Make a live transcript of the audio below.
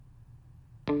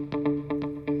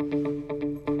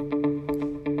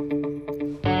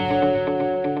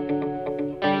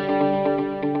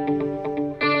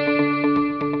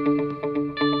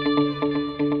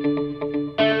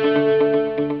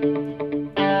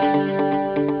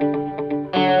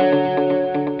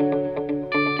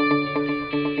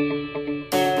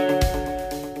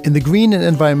In the green and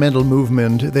environmental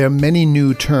movement, there are many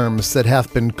new terms that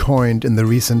have been coined in the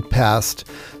recent past,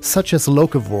 such as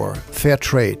locavore, fair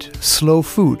trade, slow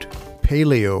food,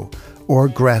 paleo, or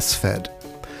grass-fed.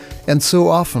 And so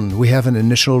often we have an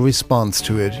initial response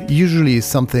to it, usually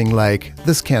something like,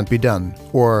 "This can't be done,"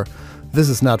 or "This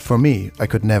is not for me, I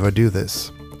could never do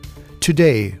this."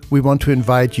 Today, we want to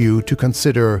invite you to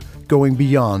consider going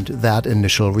beyond that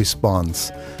initial response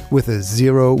with a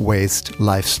zero-waste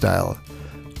lifestyle.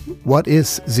 What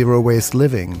is zero-waste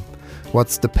living?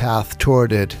 What's the path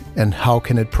toward it, and how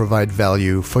can it provide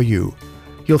value for you?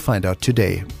 You'll find out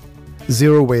today.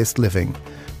 Zero-waste living.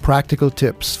 Practical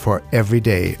tips for every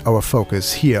day. Our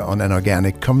focus here on An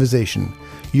Organic Conversation.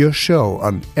 Your show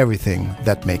on everything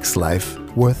that makes life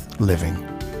worth living.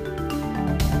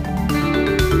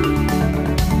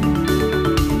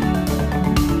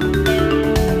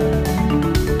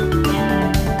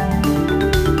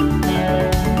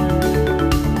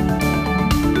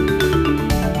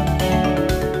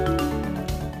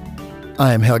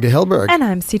 I'm Helge Hellberg. And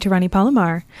I'm Sitarani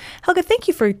Palomar. Helge, thank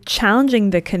you for challenging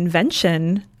the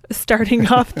convention starting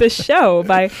off the show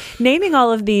by naming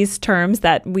all of these terms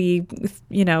that we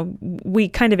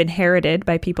kind of inherited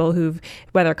by people who've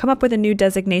whether come up with a new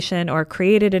designation or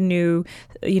created a new,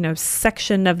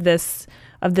 section of this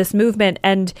movement.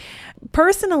 And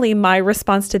personally, my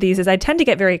response to these is I tend to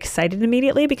get very excited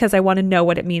immediately because I want to know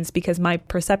what it means, because my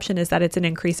perception is that it's an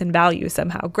increase in value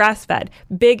somehow. Grass-fed,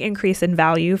 big increase in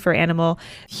value for the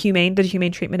humane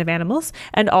treatment of animals,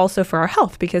 and also for our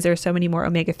health because there are so many more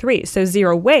omega-3s. So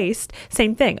zero waste,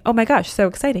 same thing. Oh my gosh, so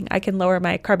exciting. I can lower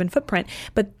my carbon footprint.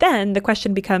 But then the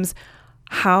question becomes,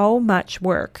 how much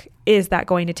work is that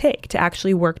going to take to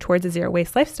actually work towards a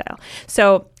zero-waste lifestyle?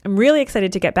 So I'm really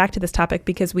excited to get back to this topic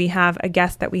because we have a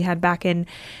guest that we had back in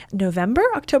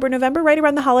October, November, right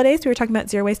around the holidays. We were talking about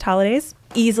zero-waste holidays.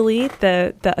 Easily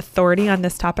the authority on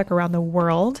this topic around the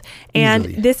world. And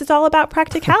This is all about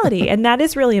practicality. And that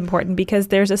is really important because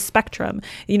there's a spectrum.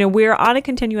 We're on a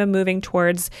continuum moving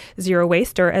towards zero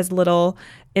waste or as little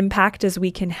impact as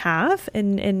we can have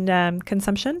in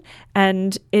consumption.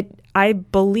 And I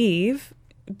believe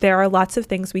there are lots of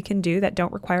things we can do that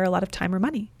don't require a lot of time or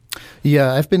money.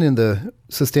 Yeah, I've been in the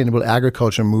sustainable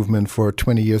agriculture movement for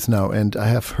 20 years now, and I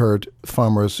have heard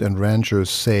farmers and ranchers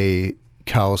say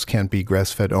cows can't be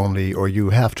grass-fed only, or you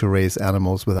have to raise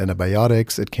animals with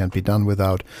antibiotics. It can't be done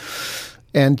without.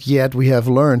 And yet we have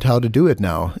learned how to do it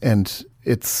now, and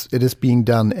it is being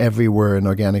done everywhere in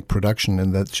organic production,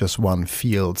 and that's just one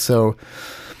field. So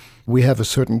we have a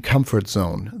certain comfort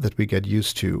zone that we get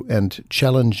used to, and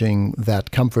challenging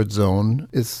that comfort zone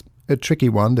is a tricky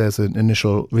one. There's an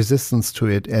initial resistance to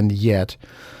it, and yet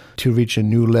to reach a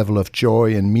new level of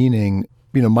joy and meaning,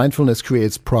 mindfulness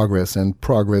creates progress, and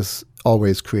progress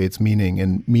always creates meaning,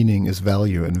 and meaning is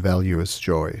value, and value is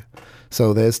joy.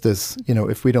 So there's this,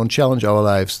 if we don't challenge our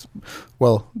lives,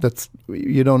 well,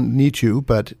 you don't need to,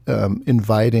 but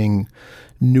inviting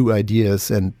new ideas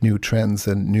and new trends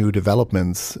and new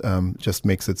developments just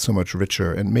makes it so much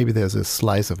richer. And maybe there's a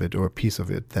slice of it or a piece of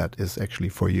it that is actually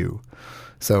for you.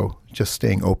 So just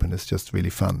staying open is just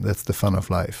really fun. That's the fun of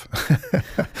life.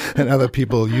 And other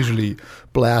people usually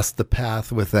blast the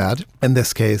path with that. In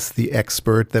this case, the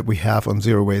expert that we have on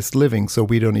zero-waste living, so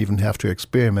we don't even have to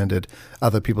experiment it.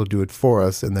 Other people do it for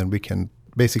us, and then we can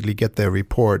basically get their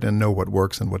report and know what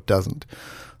works and what doesn't.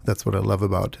 That's what I love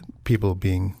about people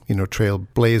being,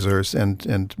 trailblazers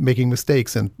and making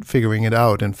mistakes and figuring it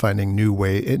out and finding new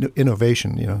way,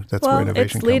 innovation, that's where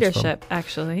innovation comes from. Well, it's leadership,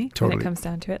 actually, totally. When it comes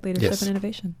down to it, leadership and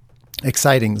innovation.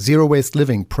 Exciting. Zero waste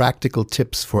living, practical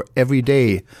tips for every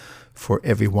day for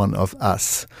every one of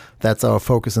us. That's our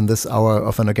focus in this hour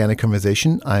of An Organic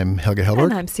Conversation. I'm Helge Hellberg.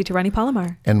 And I'm Sitarani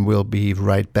Palomar. And we'll be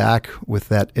right back with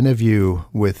that interview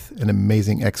with an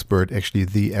amazing expert, actually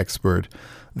the expert,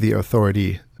 the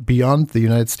authority beyond the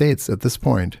United States at this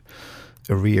point.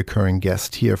 A reoccurring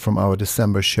guest here from our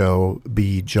December show,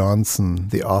 Bea Johnson,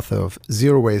 the author of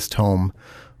Zero Waste Home.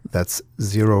 That's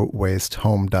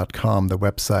zerowastehome.com, the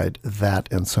website, that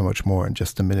and so much more in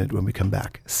just a minute when we come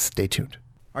back. Stay tuned.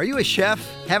 Are you a chef,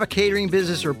 have a catering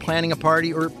business, or planning a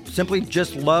party, or simply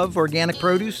just love organic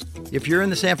produce? If you're in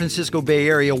the San Francisco Bay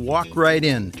Area, walk right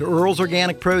in to Earl's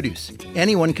Organic Produce.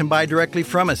 Anyone can buy directly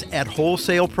from us at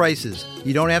wholesale prices.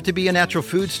 You don't have to be a natural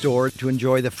food store to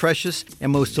enjoy the freshest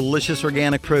and most delicious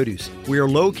organic produce. We are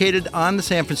located on the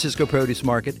San Francisco Produce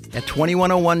Market at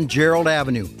 2101 Gerald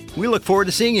Avenue. We look forward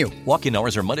to seeing you. Walk-in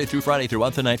hours are Monday through Friday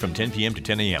throughout the night from 10 p.m. to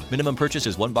 10 a.m. Minimum purchase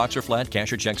is 1 box or flat,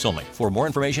 cash or checks only. For more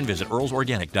information, visit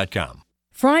earlsorganic.com.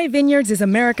 Fry Vineyards is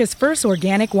America's first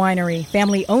organic winery,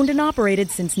 family owned and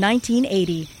operated since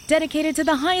 1980. Dedicated to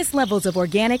the highest levels of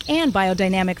organic and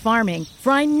biodynamic farming,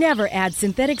 Fry never adds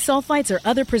synthetic sulfites or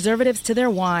other preservatives to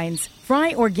their wines.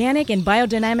 Fry organic and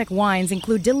biodynamic wines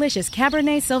include delicious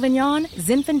Cabernet Sauvignon,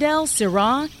 Zinfandel,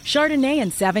 Syrah, Chardonnay,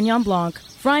 and Sauvignon Blanc.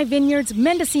 Fry Vineyards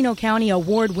Mendocino County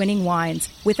award-winning wines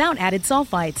without added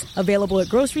sulfites. Available at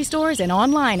grocery stores and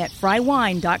online at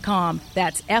frywine.com.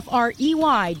 That's FREYWINE.com.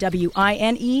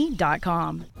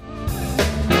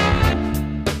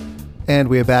 And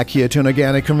we are back here to an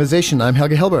organic conversation. I'm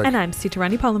Helge Hellberg. And I'm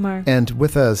Sitarani Palomar. And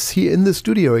with us here in the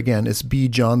studio again is Bea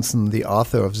Johnson, the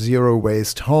author of Zero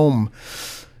Waste Home.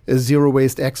 A zero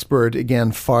waste expert,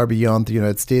 again, far beyond the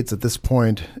United States at this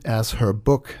point, as her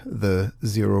book, The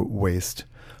Zero Waste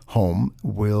Home,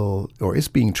 is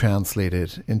being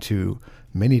translated into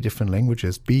many different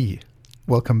languages. Bea,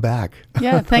 welcome back.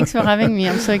 Yeah, thanks for having me.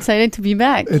 I'm so excited to be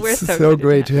back. It's so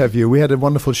great to have you. We had a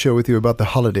wonderful show with you about the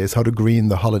holidays, how to green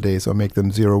the holidays or make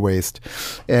them zero waste.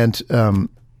 And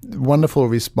wonderful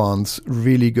response,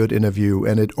 really good interview.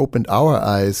 And it opened our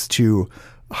eyes to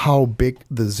how big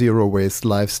the zero waste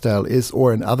lifestyle is,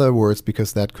 or in other words,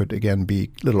 because that could again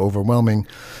be a little overwhelming,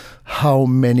 how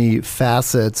many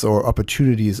facets or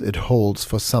opportunities it holds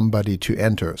for somebody to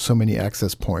enter, so many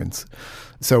access points.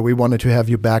 So we wanted to have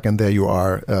you back, and there you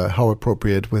are. How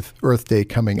appropriate with Earth Day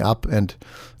coming up, and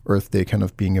Earth Day kind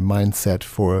of being a mindset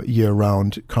for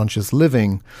year-round conscious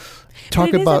living. But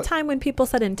it is a time when people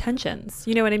set intentions.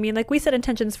 You know what I mean? Like, we set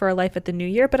intentions for our life at the New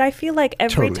Year, but I feel like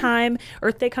every time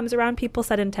Earth Day comes around, people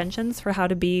set intentions for how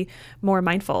to be more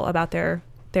mindful about their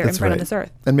imprint on this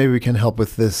earth. And maybe we can help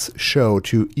with this show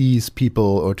to ease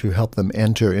people or to help them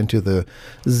enter into the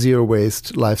zero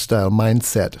waste lifestyle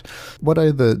mindset. What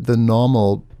are the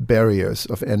normal barriers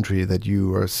of entry that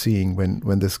you are seeing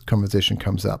when this conversation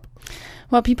comes up?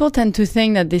 Well, people tend to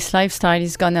think that this lifestyle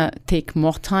is going to take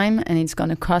more time and it's going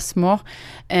to cost more,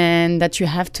 and that you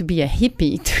have to be a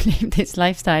hippie to live this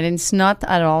lifestyle. And it's not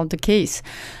at all the case.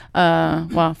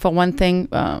 Well, for one thing,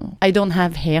 I don't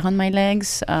have hair on my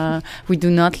legs. We do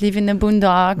not live in the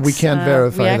boondocks. We can't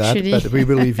verify that, but we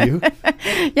believe you.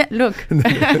 Yeah, look.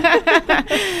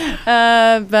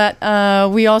 But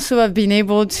we also have been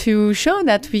able to show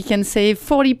that we can save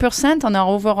 40% on our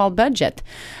overall budget.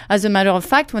 As a matter of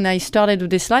fact, when I started with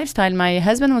this lifestyle, my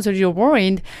husband was a little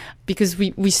worried because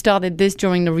we started this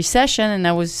during the recession, and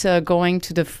I was going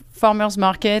to the farmers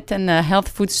market and a health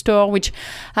food store, which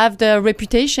have the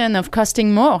reputation of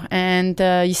costing more. And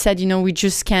he said, we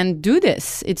just can't do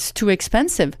this. It's too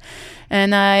expensive.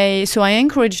 And so I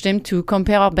encouraged him to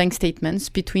compare our bank statements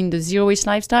between the zero waste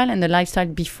lifestyle and the lifestyle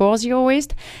before zero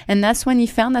waste. And that's when he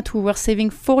found that we were saving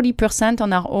 40%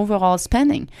 on our overall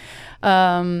spending.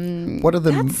 What are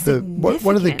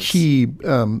the key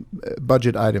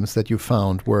budget items that you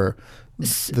found where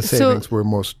the savings were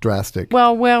most drastic?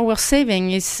 Well, where we're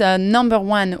saving is number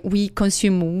one, we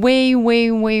consume way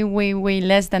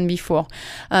less than before.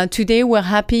 Today, we're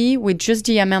happy with just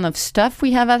the amount of stuff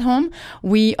we have at home.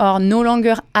 We are no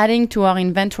longer adding to our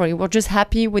inventory. We're just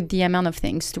happy with the amount of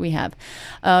things we have.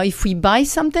 If we buy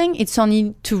something, it's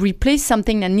only to replace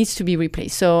something that needs to be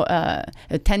replaced. So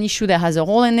a tennis shoe that has a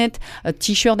hole in it, a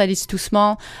t-shirt that is too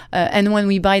small. And when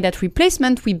we buy that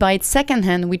replacement, we buy it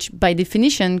secondhand, which by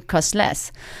definition costs less.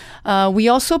 We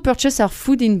also purchase our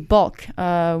food in bulk.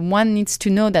 One needs to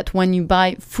know that when you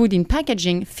buy food in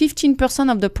packaging,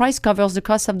 15% of the price covers the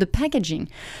cost of the packaging.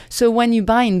 So when you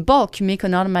buy in bulk, you make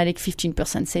an automatic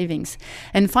 15% savings.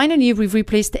 And finally, we've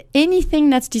replaced anything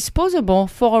that's disposable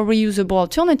for a reusable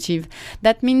alternative.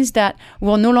 That means that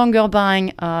we're no longer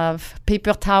buying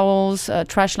paper towels,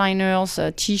 trash liners,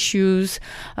 tissues,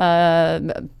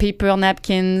 paper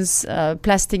napkins,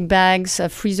 plastic bags,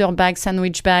 freezer bags,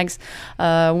 sandwich bags,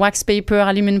 wax paper,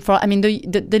 aluminum foil. I mean,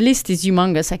 the list is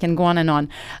humongous. I can go on and on.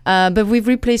 But we've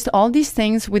replaced all these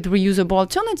things with reusable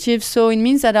alternatives. So it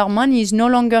means that our money is no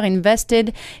longer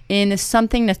invested in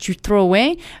something that you throw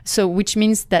away. So which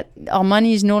means that our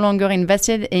money is no longer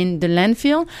invested in the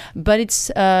landfill, but it's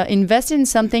invested in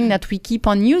something that we keep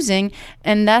on using.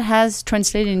 And that has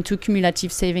translated into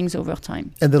cumulative savings over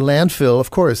time. And the landfill,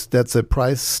 of course, that's a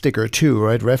price sticker too,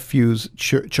 right? Refuse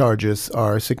charges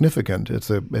are significant. It's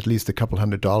at least a couple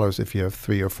 $100 if you have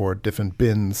 3 or 4 different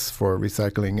bins for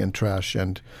recycling and trash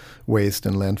and waste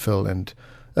and landfill. And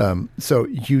so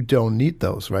you don't need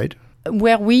those, right?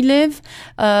 where we live,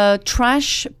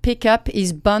 trash pickup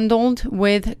is bundled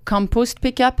with compost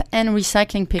pickup and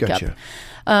recycling pickup. Gotcha.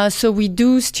 So we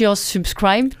do still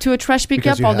subscribe to a trash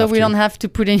pickup, although we don't have to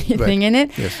put anything in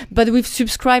it. Yes. But we've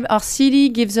subscribed. Our city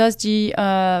gives us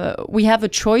we have a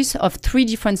choice of 3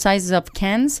 different sizes of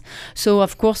cans. So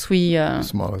of course we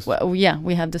smallest. Well,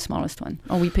 we have the smallest one,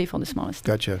 or we pay for the smallest.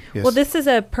 Gotcha. Yes. Well, this is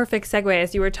a perfect segue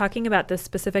as you were talking about the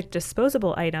specific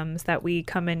disposable items that we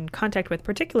come in contact with,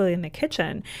 particularly in the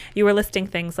kitchen. You were listing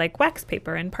things like wax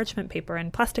paper and parchment paper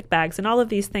and plastic bags and all of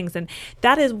these things. And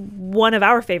that is one of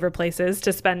our favorite places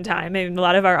to spend time. I mean, a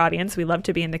lot of our audience, we love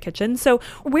to be in the kitchen. So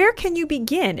where can you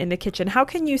begin in the kitchen? How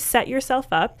can you set yourself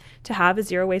up to have a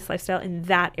zero waste lifestyle in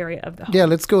that area of the home? Yeah,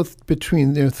 let's go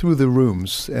through the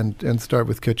rooms and start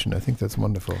with kitchen. I think that's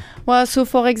wonderful. Well, so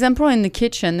for example, in the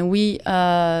kitchen, we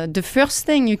the first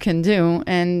thing you can do,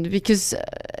 and because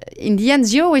in the end,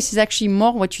 zero waste is actually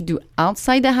more what you do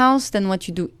outside the house than what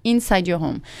you do inside your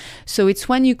home. So it's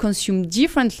when you consume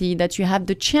differently that you have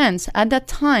the chance at that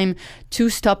time to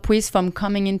stop waste from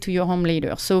coming into your home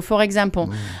later. So for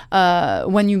example,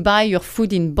 when you buy your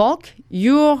food in bulk,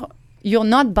 you're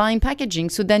not buying packaging,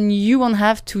 so then you won't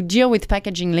have to deal with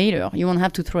packaging later. You won't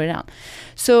have to throw it out.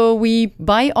 So we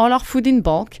buy all our food in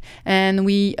bulk, and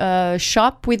we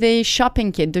shop with a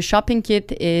shopping kit. The shopping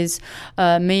kit is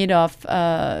made of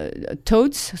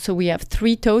totes. So we have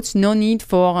 3 totes. No need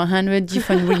for 100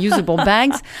 different reusable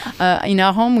bags. In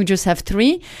our home, we just have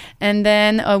 3. And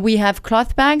then we have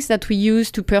cloth bags that we use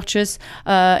to purchase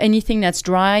anything that's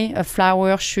dry,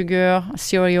 flour, sugar,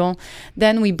 cereal.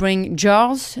 Then we bring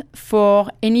jars for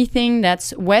anything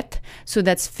that's wet. So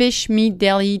that's fish, meat,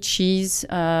 deli, cheese,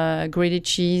 grated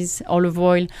cheese, olive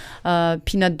oil,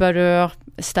 peanut butter,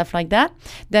 stuff like that.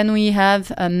 Then we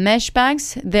have mesh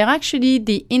bags. They're actually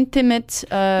the intimate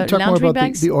Talk laundry more about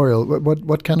bags. the oil.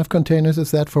 What kind of containers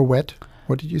is that for wet?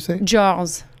 What did you say?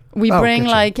 Jars. We bring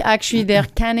gotcha. actually they're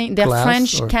canning, they're Glass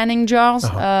French or? canning jars.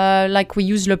 Like we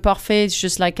use Le Parfait. It's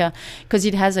just like because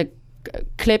it has a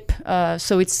clip,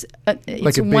 so it's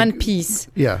Like a one big- piece.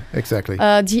 Yeah, exactly.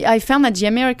 I found that the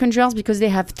American jars, because they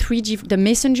have the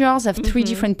mason jars have 3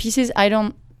 different pieces. I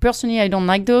don't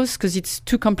like those because it's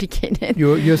too complicated.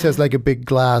 Yours has like a big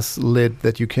glass lid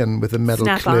that you can, with a metal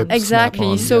Snap clip. on. Exactly.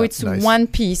 snap on. So Yeah, it's nice. one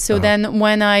piece. So then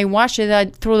when I wash it, I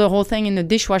throw the whole thing in the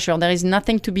dishwasher. There is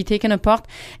nothing to be taken apart.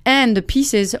 And the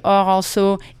pieces are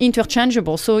also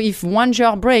interchangeable. So if one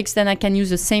jar breaks, then I can use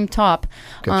the same top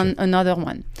on another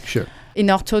one. Sure. In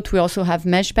our tote, we also have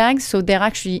mesh bags. So they're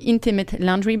actually intimate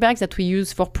laundry bags that we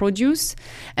use for produce.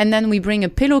 And then we bring a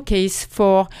pillowcase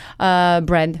for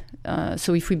bread.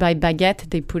 So if we buy baguette,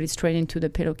 they put it straight into the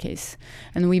pillowcase.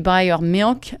 And we buy our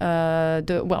milk.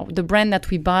 The brand that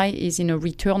we buy is in a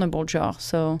returnable jar.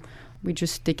 So we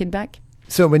just take it back.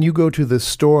 So when you go to the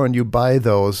store and you buy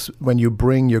those, when you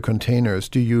bring your containers,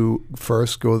 do you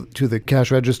first go to the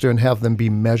cash register and have them be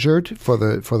measured for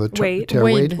the Weight. tear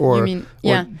weight, You mean,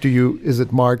 yeah. or is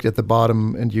it marked at the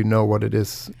bottom and you know what it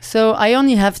is? So I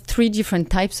only have 3 different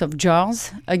types of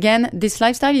jars. Again, this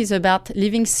lifestyle is about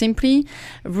living simply,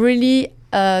 really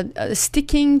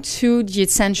sticking to the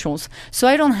essentials. So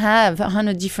I don't have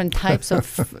 100 different types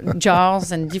of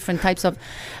jars and different types of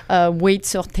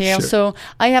weights or tear. Sure. So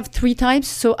I have 3 types,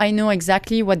 so I know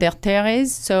exactly what their tear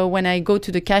is. So when I go to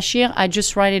the cashier, I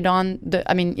just write it on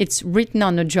it's written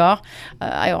on a jar.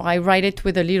 I write it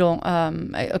with a little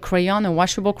a crayon, a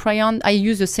washable crayon. I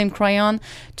use the same crayon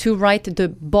to write the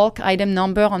bulk item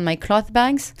number on my cloth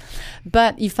bags.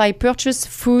 But if I purchase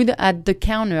food at the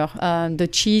counter, the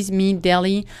cheese, meat, deli,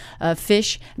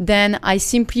 fish, then I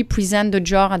simply present the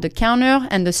jar at the counter,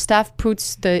 and the staff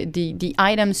puts the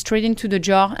item straight into the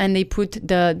jar, and they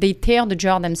tear the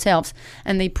jar themselves,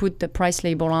 and they put the price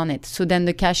label on it. So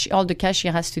then all the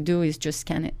cashier has to do is just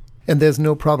scan it. And there's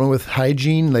no problem with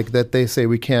hygiene, like that they say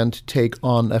we can't take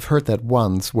on. I've heard that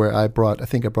once where I brought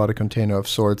a container of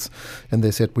sorts, and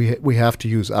they said we have to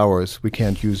use ours. We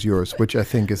can't use yours, which I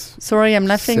think is Sorry, I'm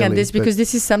laughing at silly, this because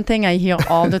this is something I hear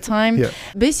all the time. Yeah.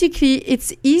 Basically,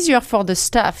 it's easier for the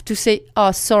staff to say,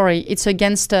 oh, sorry, it's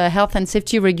against health and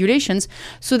safety regulations,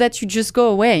 so that you just go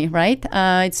away, right?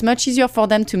 It's much easier for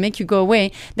them to make you go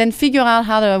away than figure out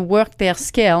how to work their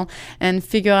scale and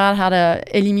figure out how to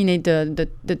eliminate the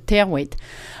tear weight.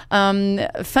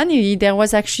 Funnily, there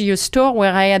was actually a store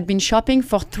where I had been shopping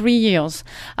for 3 years.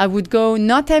 I would go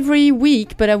not every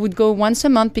week, but I would go once a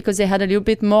month because they had a little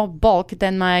bit more bulk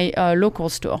than my local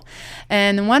store.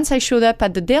 And once I showed up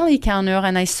at the deli counter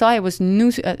and I saw I was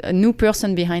a new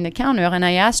person behind the counter, and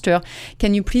I asked her,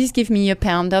 can you please give me a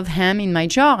pound of ham in my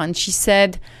jar? And she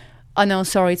said, oh no,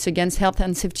 sorry, it's against health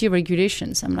and safety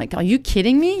regulations. I'm like, are you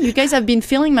kidding me? You guys have been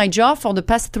filling my jar for the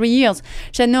past 3 years.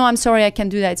 She said, no, I'm sorry, I can't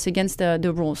do that. It's against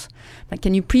the rules. Like,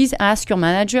 can you please ask your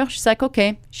manager? She's like,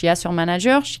 okay. She asked her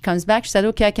manager. She comes back. She said,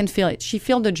 okay, I can fill it. She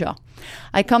filled the jar.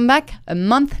 I come back a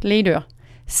month later.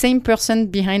 Same person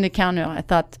behind the counter. I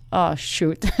thought, oh,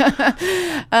 shoot.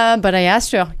 But I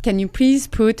asked her, can you please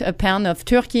put a pound of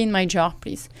turkey in my jar,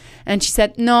 please? And she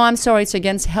said, no, I'm sorry, it's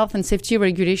against health and safety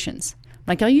regulations.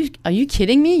 Like, are you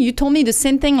kidding me? You told me the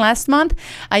same thing last month.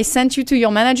 I sent you to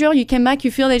your manager. You came back,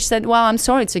 you filled it. She said, well, I'm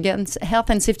sorry, it's against health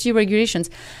and safety regulations.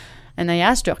 And I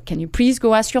asked her, can you please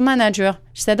go ask your manager?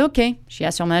 She said, okay. She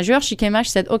asked her manager. She came back.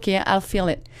 She said, okay, I'll fill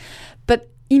it. But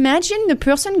imagine the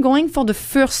person going for the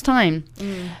first time,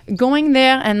 going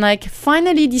there and like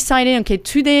finally deciding, okay,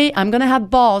 today I'm going to have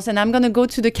balls and I'm going to go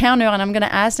to the counter and I'm going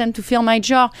to ask them to fill my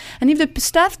jar. And if the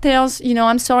staff tells,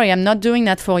 I'm sorry, I'm not doing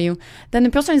that for you, then the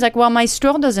person is like, well, my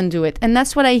store doesn't do it. And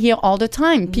that's what I hear all the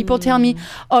time. People tell me,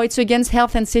 oh, it's against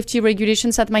health and safety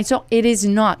regulations at my store. It is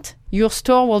not. Your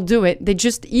store will do it. They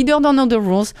just either don't know the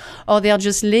rules or they're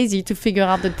just lazy to figure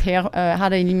out the tear, how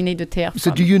to eliminate the tear.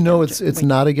 So do you know it's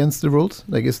not against the rules?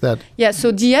 Like, is that? Yeah,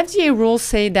 so the FDA rules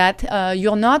say that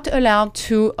you're not allowed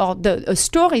to, or a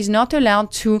store is not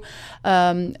allowed to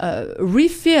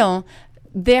refill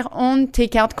their own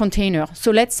takeout container.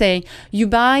 So let's say you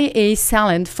buy a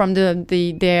salad from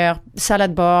their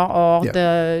salad bar or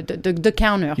the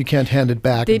counter. You can't hand it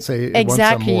back and say, exactly. Want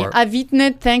some more. I've eaten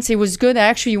it, thanks, it was good, I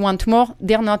actually want more.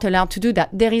 They're not allowed to do that.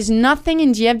 There is nothing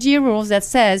in the FDA rules that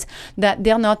says that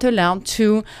they're not allowed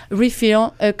to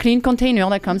refill a clean container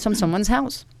that comes from someone's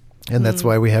house. And that's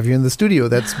why we have you in the studio.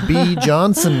 That's Bea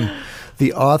Johnson,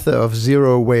 the author of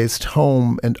Zero Waste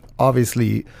Home and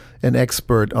obviously an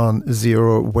expert on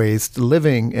zero waste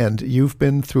living. And you've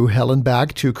been through hell and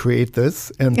back to create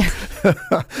this and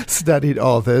studied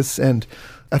all this. And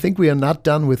I think we are not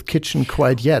done with kitchen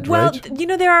quite yet, right?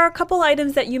 Well, there are a couple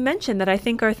items that you mentioned that I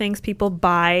think are things people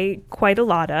buy quite a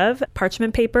lot of.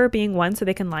 Parchment paper being one, so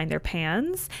they can line their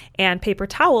pans, and paper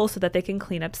towels so that they can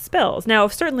clean up spills. Now,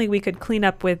 certainly we could clean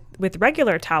up with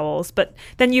regular towels, but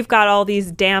then you've got all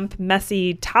these damp,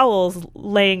 messy towels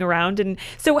laying around. And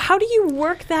so how do you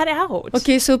work that out?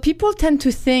 Okay, so people tend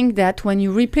to think that when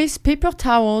you replace paper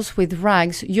towels with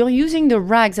rags, you're using the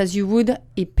rags as you would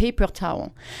a paper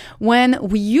towel. When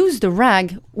we use the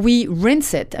rag, we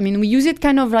rinse it. I mean, we use it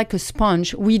kind of like a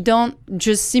sponge. We don't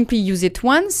just simply use it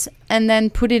once and then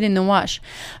put it in the wash.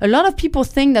 A lot of people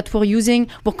think that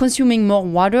we're consuming more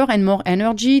water and more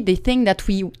energy. They think that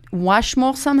we wash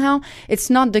more somehow. It's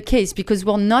not the case because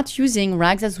we're not using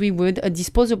rags as we would a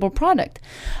disposable product.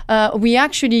 We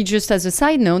actually, just as a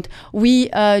side note, we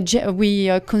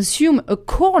consume a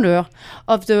quarter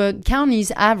of the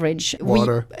county's average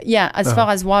water. As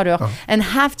far as water, and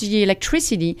half the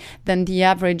electricity than the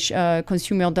average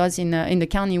consumer does in the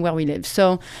county where we live.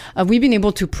 So we've been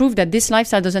able to prove that this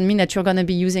lifestyle doesn't mean that you're going to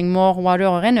be using more water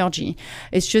or energy.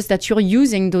 It's just that you're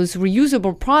using those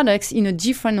reusable products in a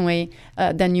different way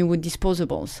than you would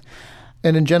disposables.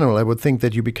 And in general, I would think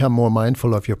that you become more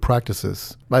mindful of your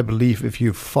practices. I believe if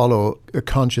you follow a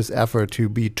conscious effort to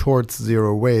be towards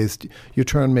zero waste, you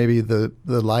turn maybe the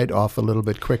light off a little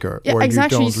bit quicker, or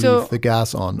exactly. You don't leave the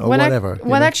gas on, or whatever.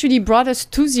 What actually brought us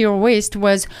to zero waste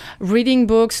was reading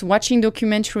books, watching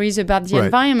documentaries about the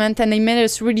environment, and they made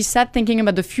us really sad thinking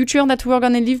about the future that we're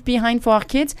going to leave behind for our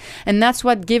kids. And that's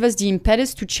what gave us the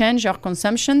impetus to change our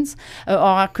consumption.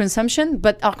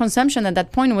 But our consumption at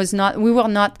that point we were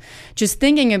not just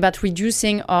thinking about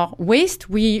reducing our waste.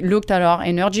 We looked at our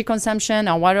energy consumption,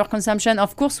 our water consumption.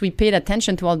 Of course, we paid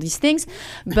attention to all these things,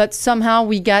 but somehow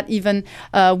we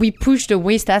pushed the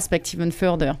waste aspect even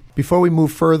further. Before we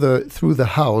move further through the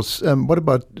house, what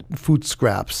about food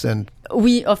scraps? And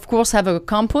we, of course, have a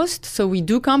compost, so we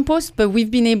do compost, but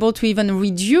we've been able to even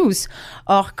reduce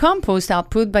our compost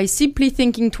output by simply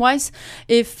thinking twice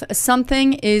if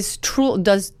something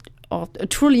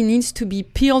truly needs to be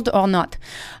peeled or not.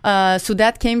 So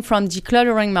that came from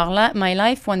decluttering my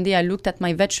life. One day I looked at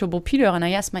my vegetable peeler and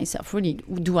I asked myself, really,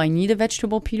 do I need a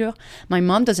vegetable peeler? My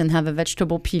mom doesn't have a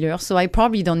vegetable peeler, so I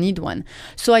probably don't need one.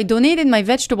 So I donated my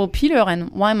vegetable peeler, and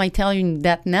why am I telling you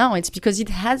that now? It's because it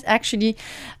has actually,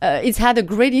 it's had a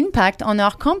great impact on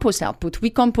our compost output. We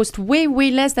compost way,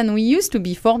 way less than we used to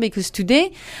before, because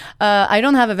today I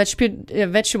don't have a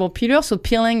vegetable peeler, so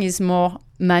peeling is more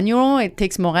manual, it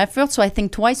takes more effort, so I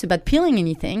think twice about peeling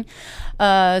anything.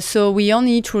 So we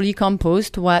only truly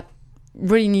compost what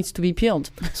really needs to be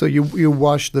peeled. So you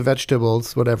wash the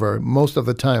vegetables, whatever. Most of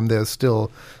the time there's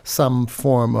still some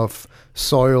form of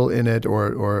soil in it,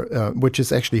 or which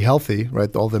is actually healthy,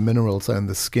 right? All the minerals are in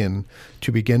the skin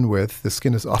to begin with. The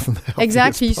skin is often the healthiest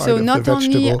Exactly. part So of not the only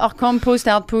vegetable. our compost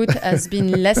output has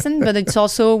been lessened, but it's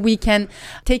also we can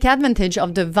take advantage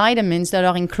of the vitamins that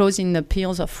are enclosed in the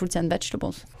peels of fruits and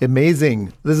vegetables.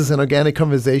 Amazing. This is an Organic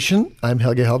Conversation. I'm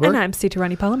Helge Hellberg. And I'm Sita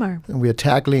Rani Palomar. And we are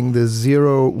tackling the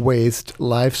zero waste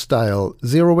lifestyle,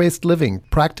 zero waste living,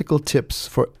 practical tips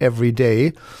for every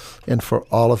day and for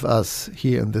all of us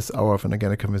here in this hour of an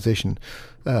Organic Conversation.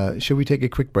 Should we take a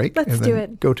quick break Let's and do then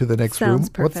it. go to the next room? Sounds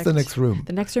perfect. What's the next room?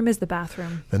 The next room is the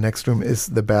bathroom. The next room is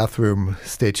the bathroom.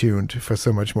 Stay tuned for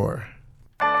so much more.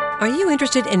 Are you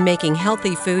interested in making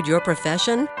healthy food your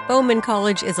profession? Bowman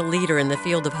College is a leader in the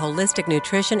field of holistic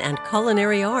nutrition and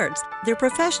culinary arts. Their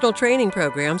professional training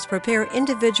programs prepare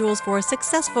individuals for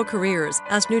successful careers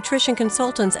as nutrition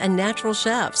consultants and natural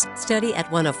chefs. Study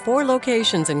at one of 4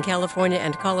 locations in California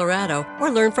and Colorado,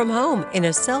 or learn from home in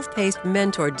a self-paced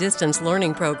mentor distance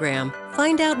learning program.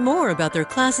 Find out more about their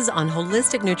classes on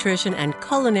holistic nutrition and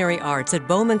culinary arts at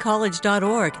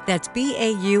bowmancollege.org. That's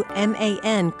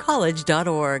BAUMAN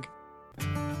college.org.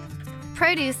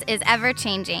 Produce is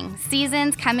ever-changing,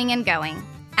 seasons coming and going.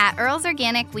 At Earls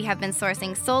Organic, we have been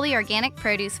sourcing solely organic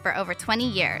produce for over 20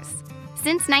 years.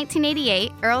 Since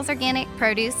 1988, Earls Organic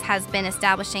Produce has been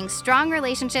establishing strong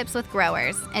relationships with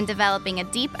growers and developing a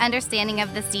deep understanding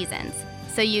of the seasons,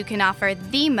 so you can offer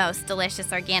the most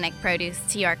delicious organic produce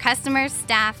to your customers,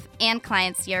 staff, and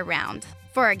clients year-round.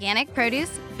 For organic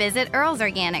produce, visit Earls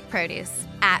Organic Produce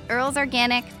at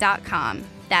earlsorganic.com.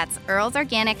 That's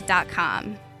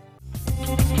earlsorganic.com.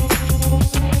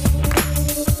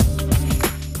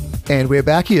 And we're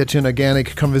back here to an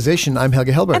Organic Conversation. I'm Helge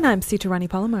Hellberg. And I'm Sita Rani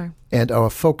Palomar. And our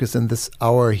focus in this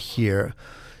hour here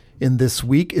in this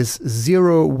week is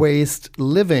zero waste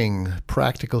living.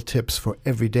 Practical tips for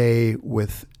every day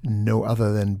with no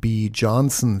other than Bea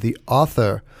Johnson, the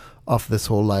author of this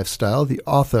whole lifestyle, the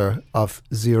author of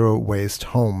Zero Waste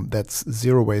Home. That's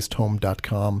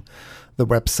zerowastehome.com, the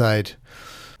website.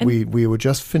 We were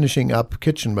just finishing up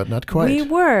kitchen, but not quite. We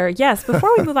were, yes. Before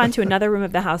we move on to another room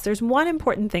of the house, there's one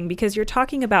important thing, because you're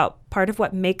talking about part of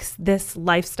what makes this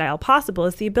lifestyle possible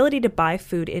is the ability to buy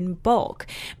food in bulk.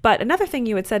 But another thing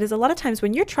you had said is a lot of times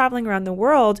when you're traveling around the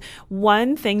world,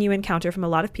 one thing you encounter from a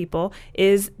lot of people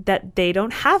is that they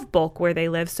don't have bulk where they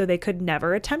live, so they could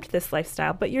never attempt this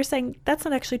lifestyle. But you're saying that's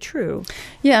not actually true.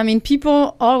 Yeah, I mean,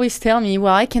 people always tell me,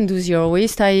 well, I can do zero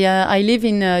waste. I live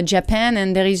in Japan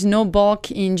and there is no bulk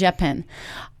in Japan.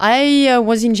 I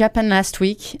was in Japan last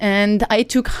week and I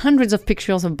took hundreds of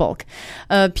pictures of bulk.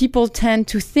 People tend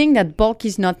to think that bulk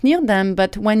is not near them,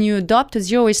 but when you adopt a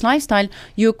zero waste lifestyle,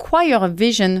 you acquire a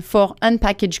vision for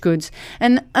unpackaged goods.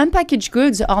 And unpackaged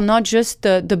goods are not just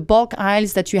the bulk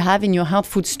aisles that you have in your health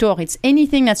food store. It's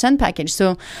anything that's unpackaged.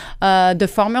 So the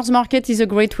farmer's market is a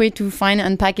great way to find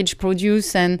unpackaged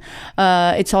produce, and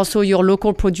it's also your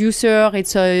local producer.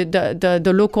 It's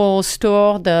the local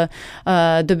store, the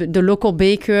local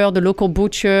baker, the local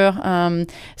butcher.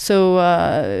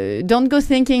 So don't go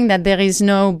thinking that there is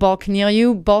no bulk near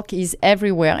you. Bulk is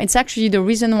everywhere. It's actually the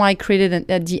reason why I created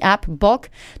the app Bulk,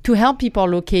 to help people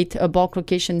locate bulk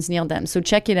locations near them. So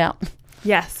check it out.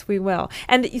 Yes, we will.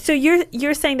 And so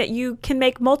you're saying that you can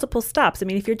make multiple stops. I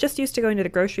mean, if you're just used to going to the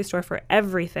grocery store for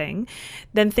everything,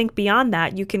 then think beyond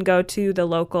that. You can go to the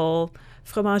local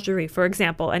fromagerie, for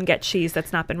example, and get cheese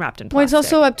that's not been wrapped in plastic. Well, it's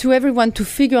also up to everyone to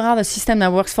figure out a system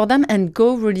that works for them and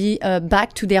go really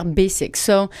back to their basics.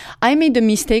 So I made the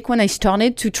mistake when I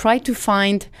started to try to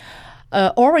find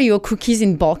Oreo cookies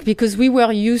in bulk, because we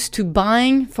were used to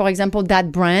buying, for example, that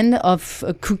brand of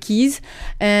cookies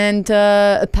and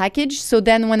a package. So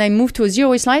then when I moved to a zero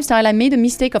waste lifestyle, I made a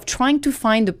mistake of trying to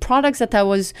find the products that I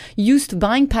was used to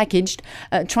buying packaged,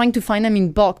 trying to find them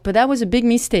in bulk. But that was a big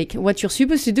mistake. What you're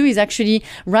supposed to do is actually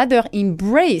rather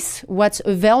embrace what's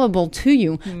available to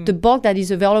you, the bulk that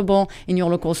is available in your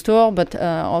local store, but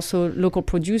also local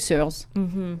producers.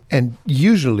 Mm-hmm. And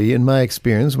usually, in my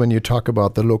experience, when you talk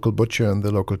about the local butcher and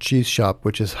the local cheese shop,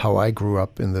 which is how I grew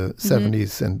up in the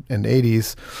 70s and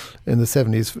 80s. In the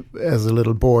 70s, as a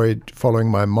little boy, following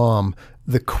my mom,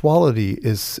 the quality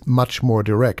is much more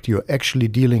direct. You're actually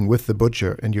dealing with the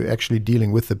butcher and you're actually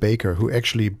dealing with the baker who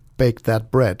actually baked that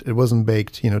bread. It wasn't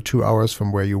baked, 2 hours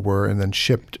from where you were and then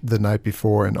shipped the night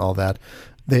before and all that.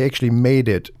 they actually made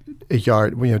it a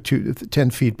yard,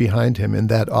 10 feet behind him in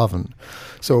that oven.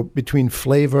 So between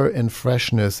flavor and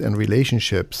freshness and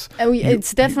relationships,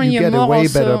 it's definitely you get a way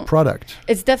better product.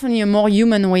 It's definitely a more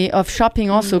human way of shopping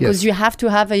also, because you have to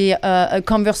have a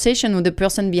conversation with the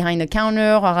person behind the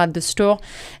counter or at the store.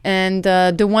 And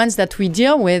the ones that we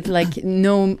deal with, like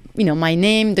know my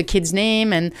name, the kid's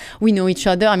name, and we know each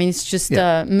other. I mean, it's just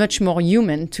much more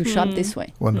human to shop this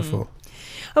way. Wonderful.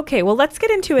 Okay, well, let's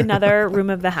get into another room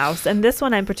of the house. And this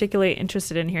one I'm particularly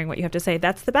interested in hearing what you have to say.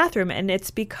 That's the bathroom. And it's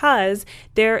because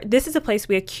this is a place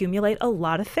we accumulate a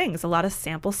lot of things, a lot of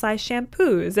sample size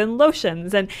shampoos and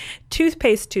lotions and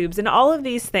toothpaste tubes and all of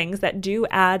these things that do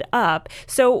add up.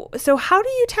 So how do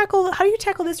you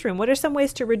tackle this room? What are some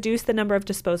ways to reduce the number of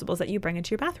disposables that you bring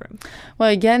into your bathroom? Well,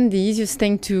 again, the easiest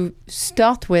thing to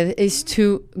start with is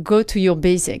to go to your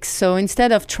basics. So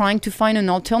instead of trying to find an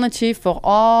alternative for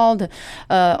all the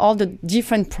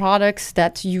different products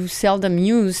that you seldom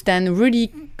use, then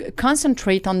really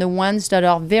concentrate on the ones that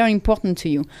are very important to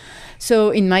you.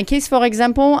 So in my case, for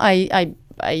example, I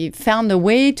found a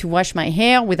way to wash my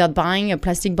hair without buying a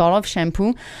plastic bottle of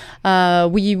shampoo.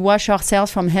 We wash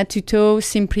ourselves from head to toe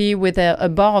simply with a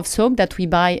bar of soap that we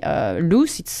buy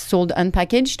loose. It's sold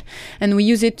unpackaged. And we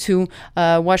use it to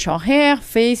wash our hair,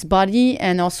 face, body,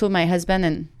 and also my husband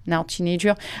and now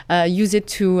teenager use it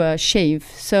to shave.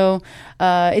 So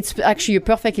it's actually a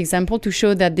perfect example to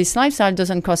show that this lifestyle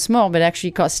doesn't cost more, but actually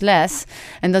costs less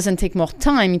and doesn't take more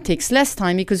time. It takes less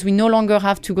time because we no longer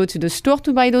have to go to the store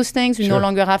to buy those things. We no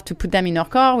longer have to put them in our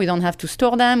car. We don't have to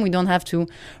store them. We don't have to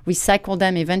recycle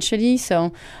them eventually.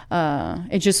 So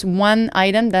it's just one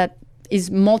item that is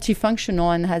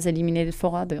multifunctional and has eliminated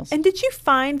 4 others. And did you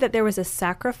find that there was a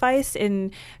sacrifice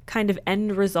in kind of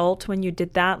end result when you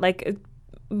did that? Like,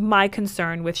 my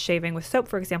concern with shaving with soap,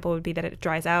 for example, would be that it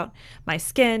dries out my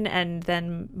skin, and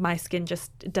then my skin just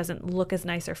doesn't look as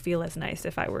nice or feel as nice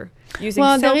if I were using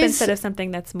soap instead of something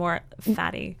that's more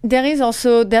fatty. There is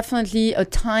also definitely a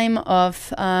time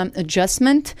of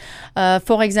adjustment.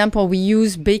 For example, we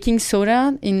use baking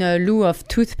soda in lieu of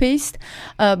toothpaste,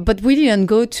 but we didn't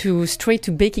go straight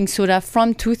to baking soda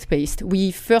from toothpaste.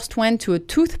 We first went to a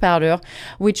tooth powder,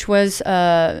 which was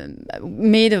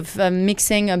made of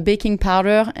mixing a baking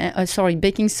soda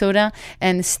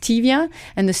and stevia,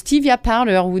 and the stevia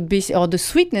powder would be, or the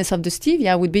sweetness of the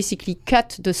stevia would basically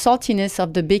cut the saltiness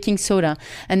of the baking soda.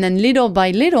 And then little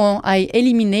by little, I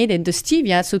eliminated the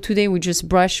stevia. So today we just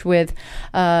brush with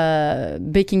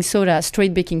baking soda,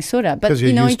 straight baking soda. But because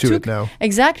you're used to it now.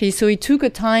 Exactly. So it took a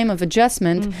time of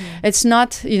adjustment. Mm-hmm. It's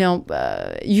not,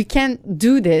 you can't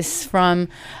do this from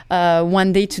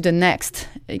one day to the next.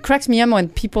 It cracks me up when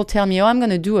people tell me, I'm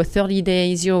going to do a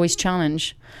 30-day zero-waste challenge.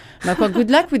 Like, well, good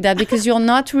luck with that, because you're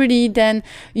not really then,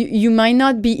 you might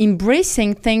not be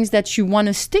embracing things that you want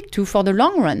to stick to for the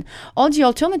long run. All the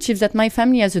alternatives that my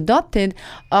family has adopted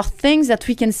are things that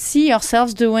we can see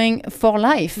ourselves doing for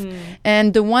life.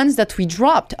 And the ones that we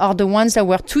dropped are the ones that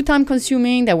were too time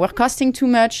consuming, that were costing too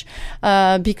much,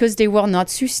 because they were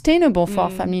not sustainable for our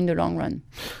family in the long run.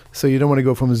 So you don't want to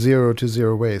go from zero to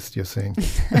zero waste, you're saying.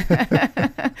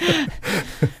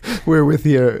 We're with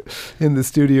here in the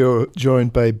studio,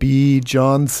 joined by Bea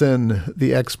Johnson,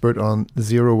 the expert on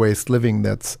zero waste living.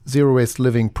 That's Zero Waste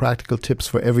Living, practical tips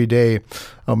for every day.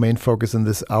 Our main focus in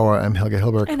this hour. I'm Helge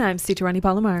Hellberg. And I'm Sitarani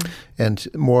Palomar. And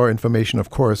more information, of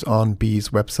course, on Bea's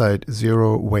website,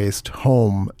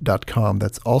 zerowastehome.com.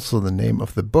 That's also the name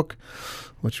of the book,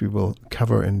 which we will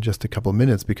cover in just a couple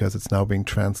minutes because it's now being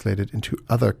translated into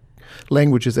other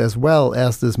languages, as well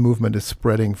as this movement is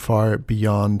spreading far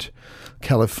beyond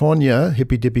California,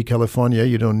 hippy-dippy California.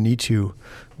 You don't need to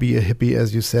be a hippie,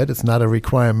 as you said. It's not a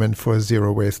requirement for a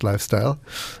zero-waste lifestyle,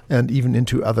 and even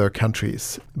into other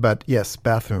countries. But yes,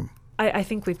 bathroom. I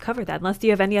think we've covered that, unless you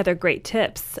have any other great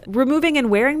tips. Removing and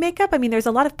wearing makeup, I mean, there's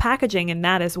a lot of packaging in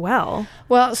that as well.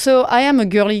 Well, so I am a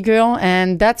girly girl,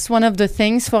 and that's one of the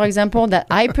things, for example, that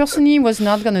I personally was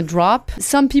not going to drop.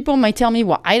 Some people might tell me,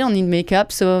 well, I don't need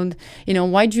makeup, so,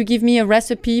 why do you give me a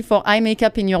recipe for eye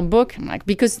makeup in your book? I'm like,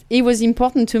 because it was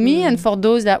important to me, and for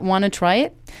those that want to try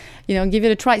it, give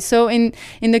it a try. So in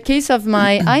the case of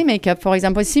my eye makeup, for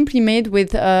example, it's simply made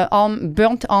with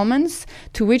burnt almonds,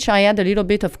 to which I add a little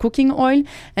bit of cooking oil,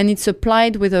 and it's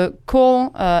applied with a kohl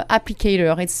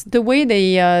applicator. It's the way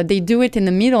they do it in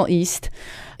the Middle East.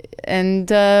 And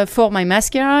for my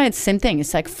mascara, it's the same thing.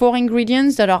 It's like 4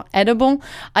 ingredients that are edible.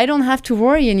 I don't have to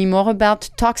worry anymore about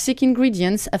toxic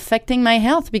ingredients affecting my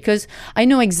health because I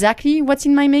know exactly what's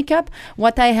in my makeup.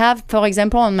 What I have, for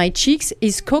example, on my cheeks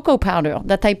is cocoa powder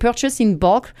that I purchase in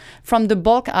bulk from the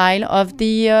bulk aisle of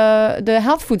the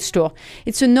health food store.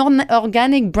 It's an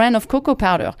organic brand of cocoa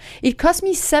powder. It cost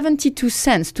me 72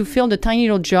 cents to fill the tiny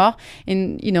little jar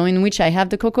in which I have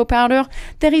the cocoa powder.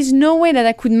 There is no way that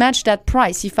I could match that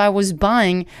price if I was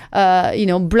buying,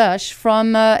 blush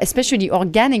from, especially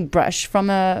organic blush from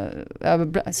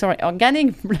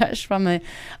organic blush from a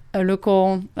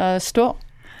local store.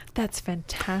 That's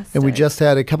fantastic. And we just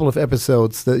had a couple of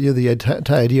episodes that the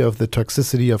entire idea of the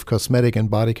toxicity of cosmetic and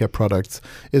body care products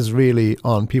is really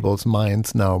on people's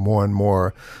minds now more and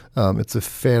more. It's a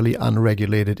fairly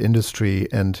unregulated industry,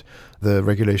 and the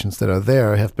regulations that are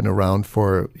there have been around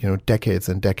for decades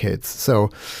and decades. So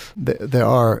there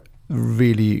are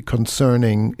really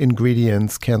concerning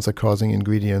ingredients, cancer-causing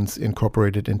ingredients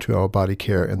incorporated into our body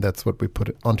care, and that's what we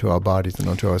put onto our bodies and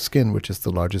onto our skin, which is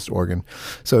the largest organ.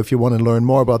 So if you want to learn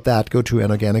more about that, go to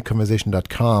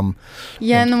anorganicconversation.com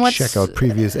and check out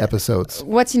previous episodes.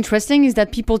 What's interesting is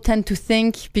that people tend to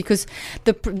think, because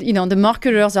the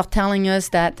marketers are telling us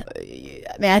that,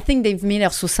 I think they've made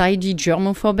our society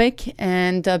germophobic,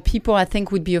 and people, I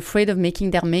think, would be afraid of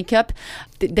making their makeup.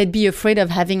 They'd be afraid of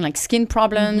having like skin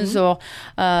problems.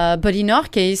 But in our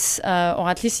case, or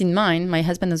at least in mine, my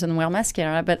husband doesn't wear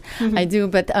mascara, but I do.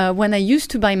 But when I used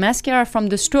to buy mascara from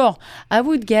the store, I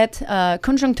would get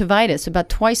conjunctivitis about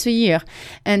twice a year.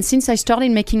 And since I started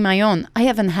making my own, I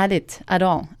haven't had it at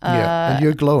all. And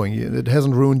you're glowing. It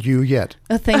hasn't ruined you yet.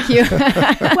 Thank you.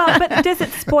 Well, but does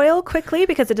it spoil quickly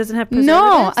because it doesn't have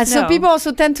preservatives? No. So people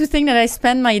also tend to think that I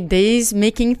spend my days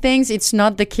making things. It's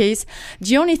not the case.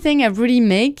 The only thing I really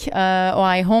make or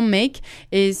I home make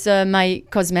is my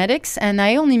cosmetics, and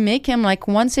I only make them like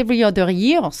once every other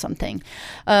year or something.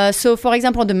 So for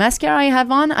example, the mascara I have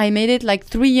on, I made it like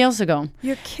 3 years ago.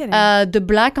 You're kidding. The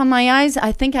black on my eyes,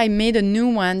 I think I made a new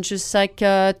one just like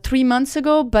 3 months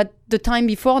ago, but the time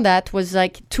before that was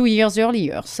like 2 years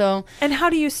earlier. So, and how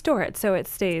do you store it so it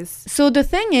stays? So the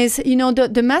thing is,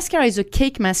 the mascara is a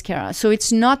cake mascara, so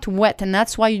it's not wet, and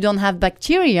that's why you don't have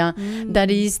bacteria that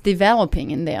is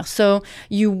developing in there. So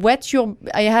you wet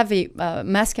I have a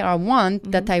mascara wand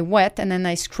that I wet, and then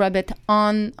I scrub it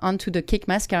onto the cake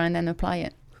mascara and then apply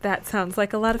it. That sounds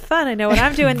like a lot of fun. I know what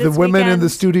I'm doing this weekend. The women in the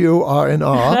studio are in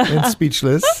awe and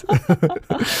speechless.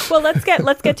 Well,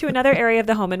 let's get to another area of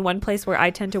the home, and one place where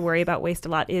I tend to worry about waste a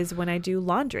lot is when I do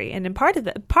laundry. And part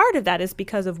of that is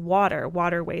because of water.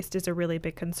 Water waste is a really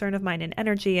big concern of mine, and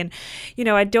energy. And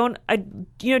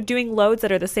doing loads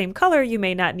that are the same color, you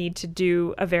may not need to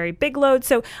do a very big load.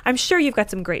 So I'm sure you've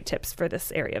got some great tips for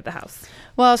this area of the house.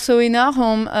 Well, so in our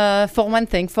home, for one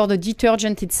thing, for the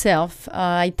detergent itself,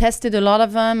 I tested a lot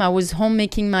of them. I was home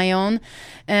making my own,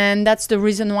 and that's the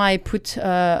reason why I put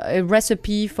a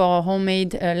recipe for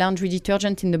homemade laundry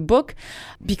detergent in the book,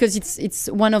 because it's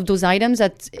one of those items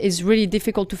that is really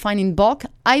difficult to find in bulk.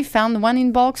 I found one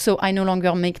in bulk, so I no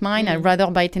longer make mine. I'd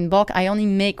rather buy it in bulk. I only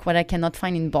make what I cannot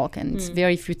find in bulk, and it's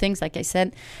very few things. Like I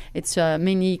said, it's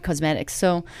mainly cosmetics.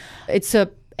 So it's a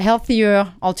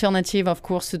healthier alternative, of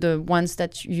course, to the ones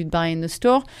that you'd buy in the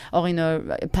store or in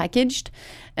a packaged.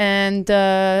 And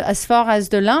as far as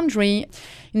the laundry,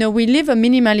 we live a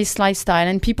minimalist lifestyle,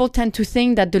 and people tend to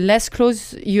think that the less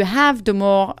clothes you have, the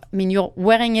more, you're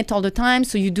wearing it all the time,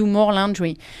 so you do more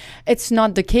laundry. It's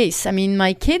not the case.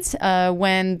 My kids,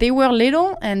 when they were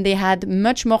little and they had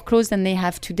much more clothes than they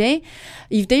have today,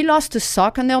 if they lost a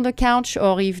sock under the couch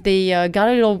or if they got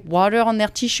a little water on their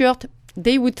t-shirt,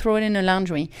 they would throw it in a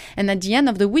laundry. And at the end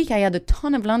of the week, I had a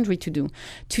ton of laundry to do.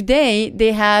 Today,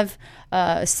 they have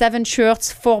 7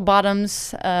 shirts, 4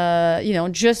 bottoms,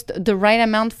 just the right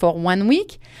amount for 1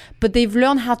 week. But they've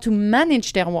learned how to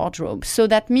manage their wardrobe. So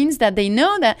that means that they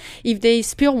know that if they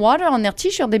spill water on their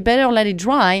t-shirt, they better let it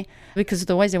dry, because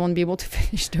otherwise they won't be able to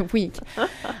finish the week.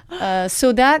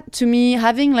 So that, to me,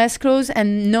 having less clothes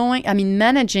and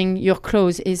managing your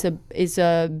clothes is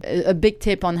a big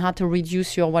tip on how to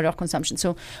reduce your water consumption.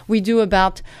 So we do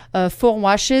about 4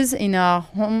 washes in our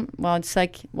home.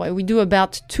 Well, we do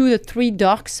about 2 to 3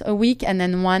 darks a week, and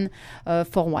then 1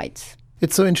 for whites.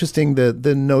 It's so interesting,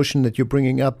 the notion that you're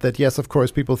bringing up, that yes, of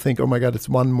course, people think, oh my God, it's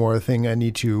one more thing I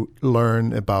need to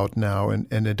learn about now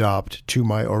and adopt to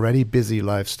my already busy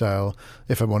lifestyle.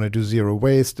 If I want to do zero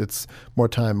waste, it's more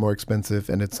time, more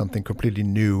expensive, and it's something completely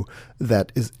new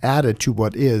that is added to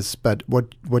what is. But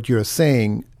what you're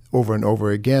saying over and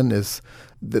over again is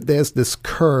there's this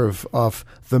curve of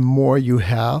the more you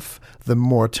have, the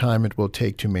more time it will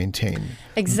take to maintain.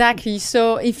 Exactly.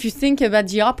 So if you think about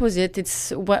the opposite, it's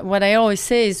what I always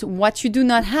say is what you do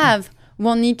not have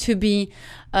will need to be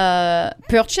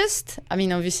purchased. I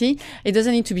mean, obviously, it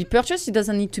doesn't need to be purchased. It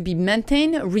doesn't need to be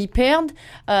maintained, repaired,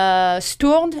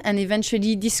 stored, and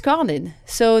eventually discarded.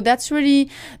 So that's why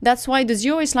the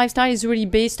zero waste lifestyle is really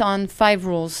based on 5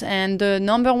 rules. And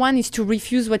number 1 is to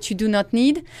refuse what you do not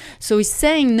need. So it's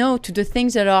saying no to the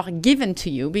things that are given to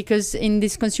you, because in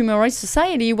this consumerist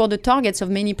society, we're the targets of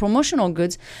many promotional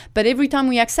goods. But every time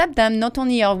we accept them, not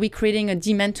only are we creating a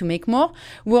demand to make more,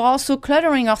 we're also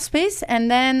cluttering our space.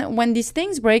 And then when these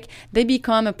things break, they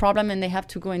become a problem and they have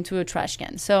to go into a trash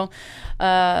can. So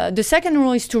the second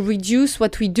rule is to reduce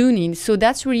what we do need. So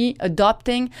that's really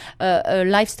adopting a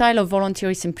lifestyle of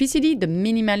voluntary simplicity, the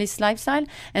minimalist lifestyle.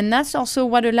 And that's also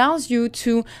what allows you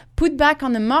to put back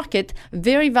on the market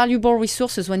very valuable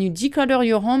resources. When you declutter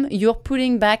your home, you're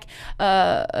putting back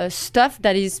stuff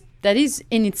that is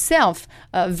in itself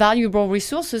valuable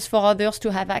resources for others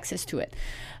to have access to it.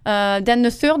 Then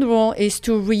the third rule is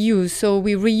to reuse. So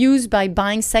we reuse by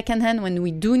buying secondhand when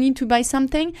we do need to buy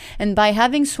something, and by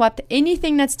having swapped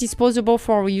anything that's disposable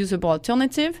for a reusable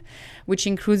alternative, which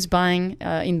includes buying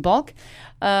in bulk.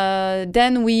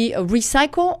 Then we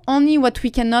recycle only what we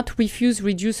cannot refuse,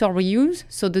 reduce, or reuse.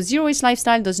 So the zero waste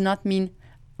lifestyle does not mean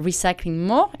recycling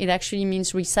more. It actually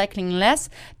means recycling less,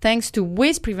 thanks to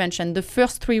waste prevention, the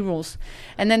first 3 rules.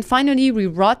 And then finally, we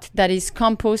rot, that is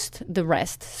compost the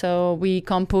rest. So we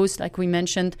compost, like we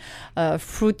mentioned,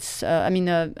 peels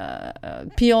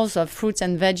of fruits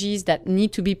and veggies that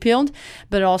need to be peeled,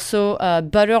 but also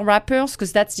butter wrappers,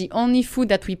 because that's the only food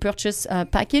that we purchase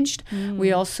packaged.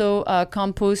 We also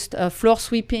compost floor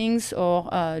sweepings or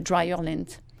dryer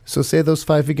lint. So say those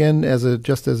 5 again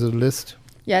just as a list.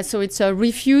 Yeah, so it's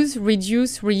refuse,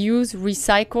 reduce, reuse,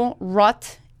 recycle,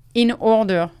 rot, in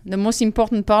order. The most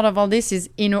important part of all this is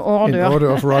in order. In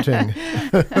order of rotting.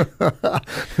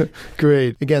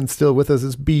 Great. Again, still with us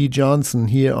is Bea Johnson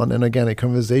here on An Organic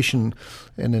Conversation,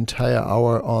 an entire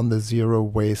hour on the zero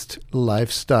waste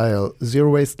lifestyle, zero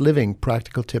waste living,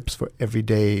 practical tips for every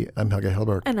day. I'm Helge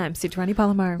Hellberg. And I'm Sitrani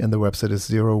Palomar. And the website is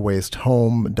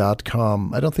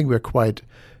zerowastehome.com. I don't think we're quite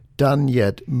done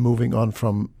yet moving on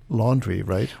from laundry,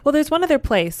 right? Well, there's one other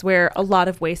place where a lot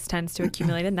of waste tends to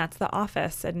accumulate, and that's the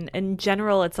office. And in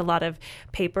general, it's a lot of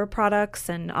paper products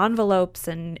and envelopes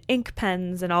and ink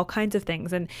pens and all kinds of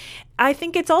things. And I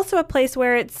think it's also a place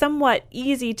where it's somewhat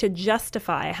easy to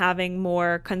justify having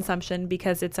more consumption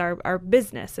because it's our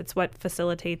business. It's what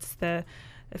facilitates our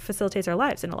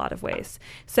lives in a lot of ways.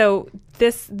 So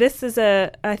this is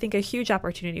I think a huge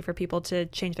opportunity for people to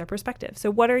change their perspective.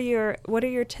 So what are your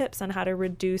tips on how to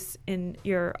reduce in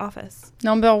your office?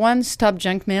 Number 1, stop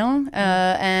junk mail.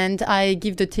 And I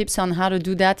give the tips on how to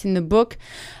do that in the book.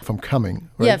 From coming,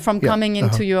 right? Yeah, coming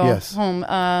into your home.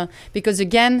 Because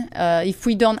again, if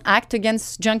we don't act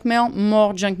against junk mail,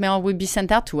 more junk mail will be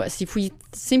sent out to us. If we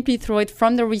simply throw it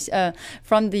from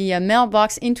the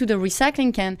mailbox into the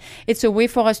recycling can, it's a way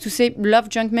for us to say, love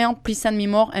junk mail, please send me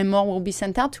more, and more will be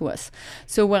sent out to us.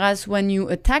 So whereas when you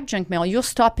attack junk mail, you're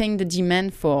stopping the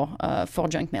demand for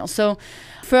junk mail. So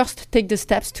first, take the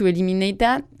steps to eliminate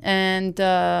that. And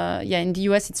in the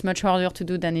US, it's much harder to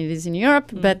do than it is in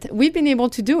Europe, but we've been able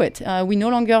to do it. We no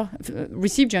longer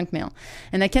receive junk mail.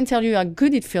 And I can tell you how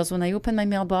good it feels when I open my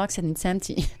mailbox and it's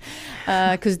empty.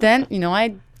 Because then,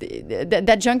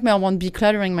 that junk mail won't be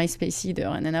cluttering my space either,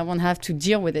 and then I won't have to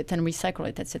deal with it and recycle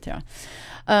it, etc.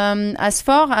 As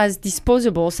far as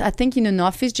disposables, I think in an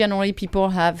office, generally people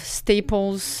have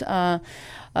staples,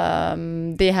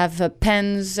 they have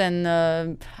pens, and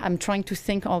I'm trying to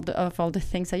think of all the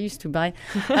things I used to buy.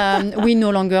 We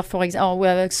no longer, for example, we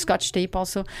have Scotch tape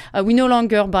also. We no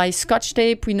longer buy Scotch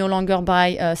tape. We no longer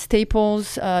buy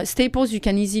staples. Staples you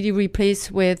can easily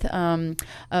replace with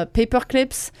paper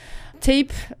clips.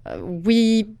 Tape,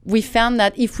 we found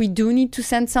that if we do need to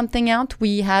send something out,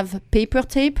 we have paper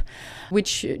tape,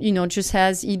 which just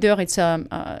has either it's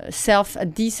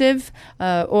self-adhesive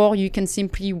or you can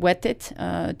simply wet it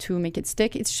to make it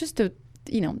stick. It's just the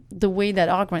way that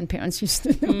our grandparents used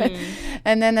to do it.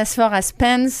 And then as far as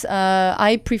pens,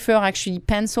 I prefer actually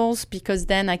pencils because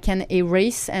then I can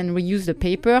erase and reuse the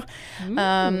paper.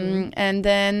 And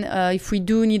then if we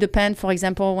do need a pen, for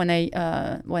example,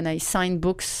 when I sign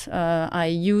books, I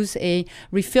use a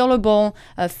refillable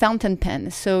fountain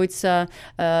pen. So it's a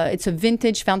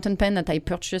vintage fountain pen that I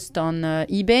purchased on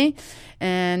eBay.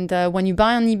 And when you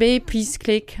buy on eBay, please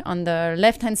click on the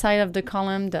left-hand side of the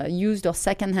column, the used or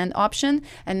second-hand option.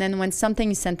 distribution. And then when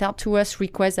something is sent out to us,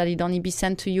 request that it only be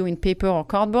sent to you in paper or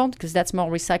cardboard, because that's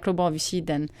more recyclable, obviously,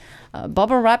 than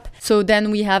bubble wrap. So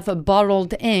then we have a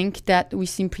bottled ink that we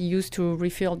simply use to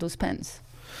refill those pens.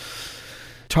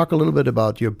 Talk a little bit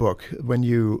about your book. When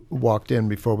you walked in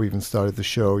before we even started the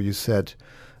show, you said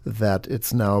that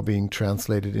it's now being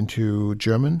translated into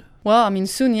German. Well, I mean,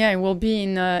 soon, it will be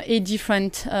in 8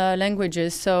 different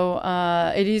languages. So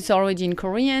it is already in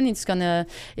Korean.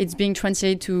 It's being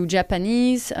translated to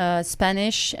Japanese,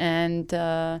 Spanish, and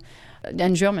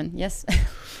German. Yes.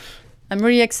 I'm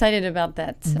really excited about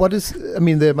that.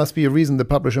 There must be a reason. The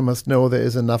publisher must know there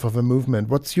is enough of a movement.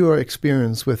 What's your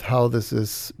experience with how this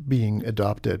is being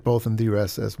adopted, both in the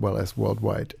US as well as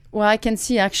worldwide? Well, I can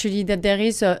see actually that there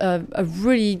is a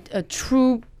really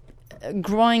true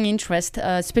growing interest,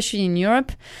 especially in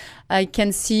Europe. I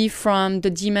can see from the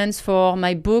demands for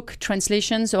my book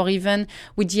translations, or even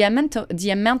with the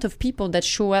amount of people that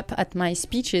show up at my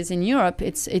speeches in Europe,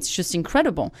 it's just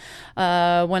incredible.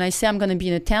 When I say I'm going to be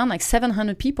in a town, like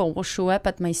 700 people will show up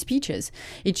at my speeches.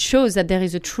 It shows that there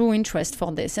is a true interest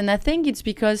for this. And I think it's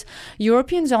because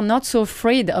Europeans are not so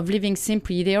afraid of living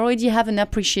simply. They already have an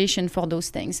appreciation for those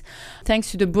things. Thanks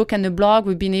to the book and the blog,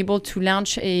 we've been able to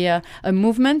launch a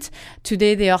movement.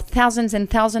 Today, there are thousands and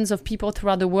thousands of people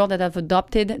throughout the world that have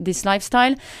adopted this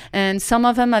lifestyle, and some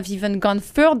of them have even gone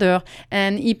further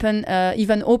and even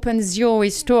opened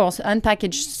zero-waste stores,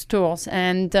 unpackaged stores.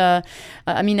 And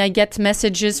I get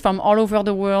messages from all over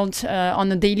the world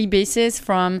on a daily basis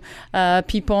from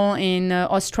people in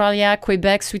Australia,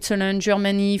 Quebec, Switzerland,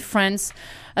 Germany, France.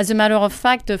 As a matter of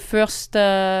fact, the first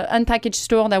unpackaged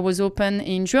store that was open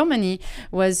in Germany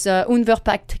was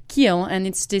Unverpackt Kiel, and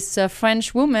it's this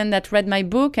French woman that read my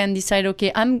book and decided,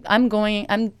 okay, I'm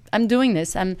doing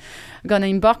this. I'm gonna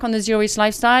embark on the zero waste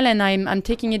lifestyle, and I'm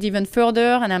taking it even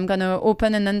further, and I'm gonna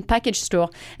open an unpackaged store.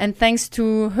 And thanks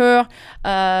to her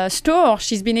store,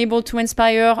 she's been able to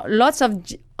inspire lots of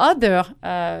other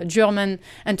German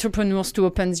entrepreneurs to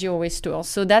open zero waste stores.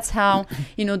 So that's how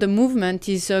the movement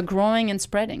is growing and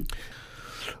spreading.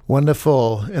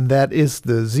 Wonderful. And that is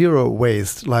the zero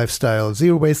waste lifestyle,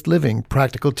 zero waste living,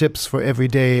 practical tips for every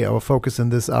day. Our focus in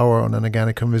this hour on An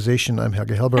Organic Conversation. I'm Helge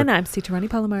Hellberg. And I'm Sitarani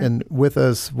Palomar. And with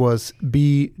us was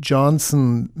B.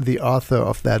 Johnson, the author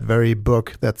of that very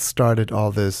book that started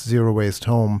all this, Zero Waste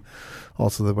Home.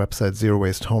 Also the website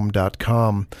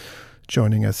zerowastehome.com.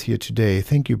 Joining us here today.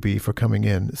 Thank you, B, for coming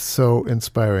in. So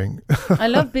inspiring. I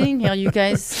love being here, you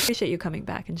guys. Appreciate you coming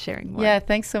back and sharing more. Yeah,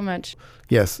 thanks so much.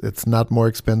 Yes, it's not more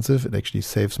expensive. It actually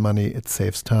saves money. It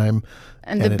saves time.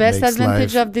 And the best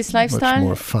advantage of this lifestyle much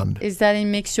more fun. Is that it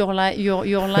makes your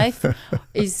life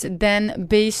is then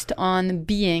based on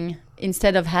being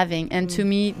instead of having. And to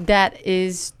me, that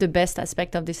is the best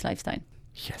aspect of this lifestyle.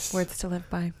 Yes. Words to live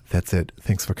by. That's it.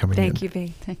 Thanks for coming in. Thank you,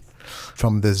 V. Thanks.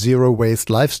 From the zero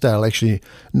waste lifestyle, actually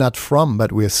not from,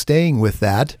 but we're staying with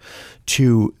that,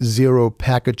 to zero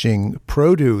packaging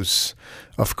produce.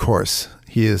 Of course,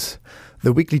 here's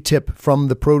the weekly tip from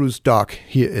the produce doc.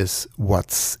 Here is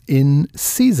what's in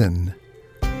season.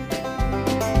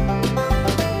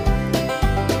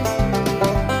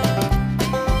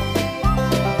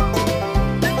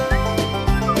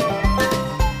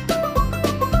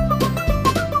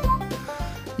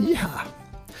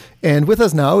 And with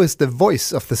us now is the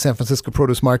voice of the San Francisco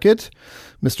produce market,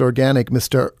 Mr. Organic,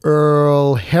 Mr.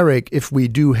 Earl Herrick, if we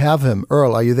do have him.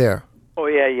 Earl, are you there? Oh,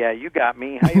 yeah, you got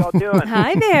me. How y'all doing?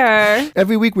 Hi there.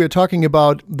 Every week we're talking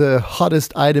about the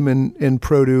hottest item in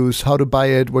produce, how to buy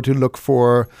it, what to look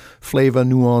for, flavor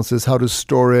nuances, how to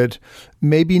store it.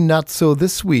 Maybe not so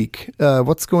this week.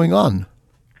 What's going on?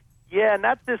 Yeah,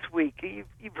 not this week.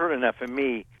 You've heard enough of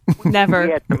me.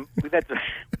 Never. We've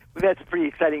had some pretty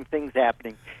exciting things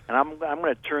happening, and I'm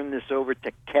going to turn this over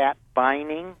to Kat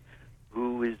Vining,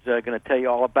 who is going to tell you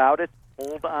all about it.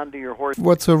 Hold on to your horse.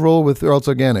 What's her role with Earl's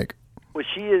Organic? Well,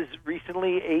 she is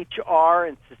recently HR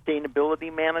and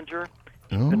sustainability manager.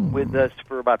 She's been with us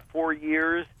for about 4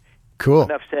 years. Cool.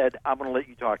 Enough said. I'm going to let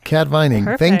you talk. Kat Vining,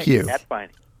 Perfect. Thank you. Kat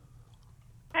Vining.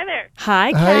 Hi there.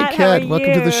 Hi, Kat. Hi, How Kat. are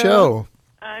Welcome to the you? show.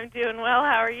 I'm doing well.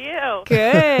 How are you?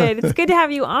 Good. It's good to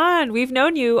have you on. We've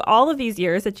known you all of these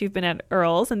years that you've been at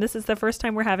Earl's, and this is the first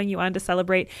time we're having you on to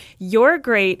celebrate your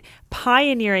great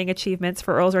pioneering achievements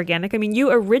for Earl's Organic. I mean,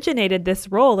 you originated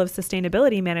this role of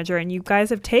sustainability manager, and you guys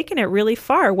have taken it really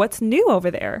far. What's new over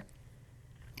there?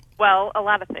 Well, a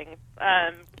lot of things.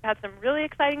 We've had some really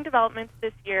exciting developments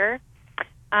this year.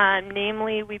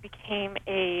 Namely, we became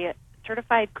a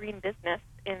certified green business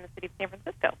in the city of San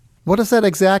Francisco. What does that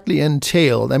exactly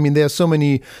entail? I mean, there are so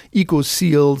many eco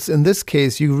seals. In this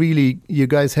case, you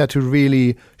guys had to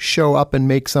really show up and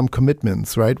make some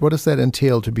commitments, right? What does that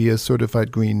entail to be a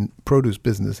certified green produce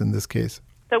business in this case?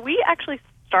 So we actually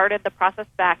started the process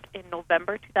back in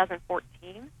November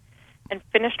 2014 and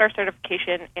finished our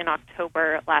certification in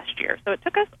October last year. So it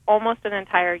took us almost an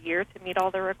entire year to meet all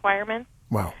the requirements.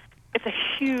 Wow. It's a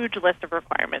huge list of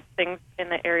requirements, things in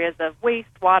the areas of waste,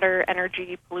 water,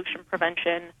 energy, pollution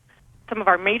prevention. Some of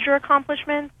our major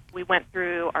accomplishments, we went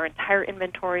through our entire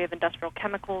inventory of industrial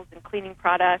chemicals and cleaning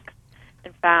products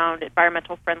and found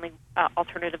environmental-friendly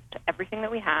alternatives to everything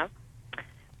that we have.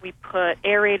 We put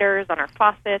aerators on our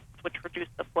faucets, which reduce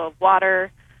the flow of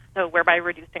water, so whereby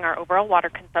reducing our overall water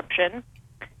consumption.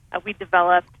 We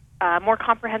developed more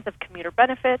comprehensive commuter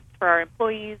benefits for our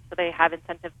employees, so they have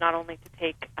incentives not only to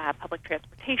take public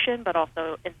transportation, but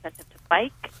also incentive to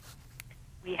bike.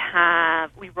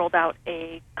 We rolled out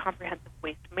a comprehensive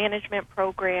waste management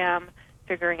program,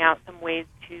 figuring out some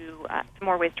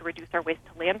more ways to reduce our waste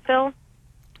to landfill.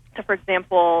 So, for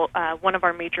example, one of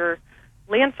our major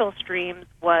landfill streams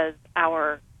was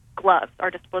our gloves, our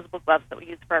disposable gloves that we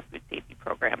use for our food safety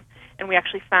program, and we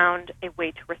actually found a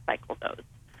way to recycle those.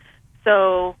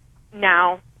 So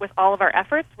now, with all of our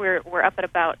efforts, we're up at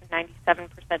about 97%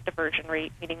 diversion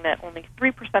rate, meaning that only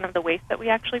 3% of the waste that we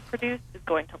actually produce is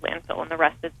going to landfill, and the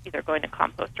rest is either going to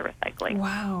compost or recycling.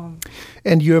 Wow!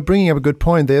 And you're bringing up a good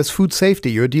point. There's food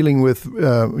safety. You're dealing with,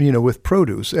 with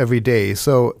produce every day.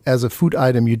 So, as a food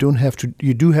item, you do have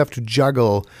to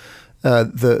juggle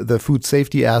the food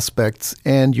safety aspects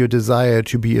and your desire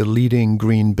to be a leading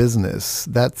green business.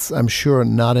 That's, I'm sure,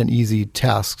 not an easy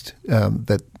task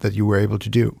that you were able to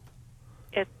do.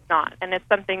 It's not, and it's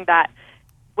something that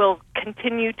will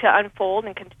continue to unfold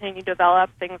and continue to develop.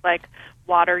 Things like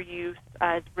water use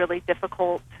is really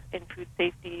difficult in food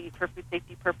safety for food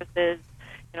safety purposes.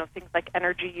 Things like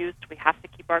energy use, we have to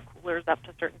keep our coolers up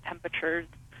to certain temperatures.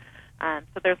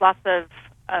 So there's lots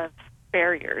of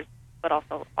barriers, but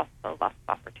also lots of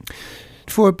opportunities.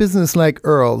 For a business like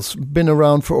Earl's, been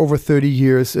around for over 30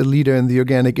 years, a leader in the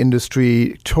organic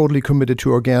industry, totally committed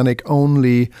to organic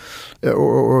only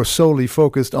or solely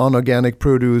focused on organic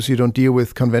produce. You don't deal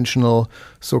with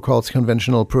so-called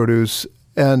conventional produce.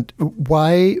 And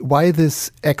why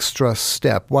this extra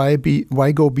step? Why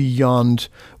go beyond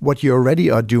what you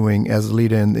already are doing as a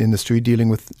leader in the industry, dealing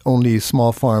with only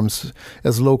small farms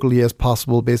as locally as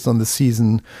possible based on the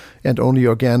season and only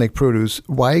organic produce?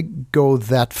 Why go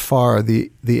that far,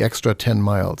 the extra 10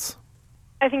 miles?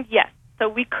 I think, yes. So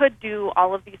we could do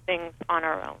all of these things on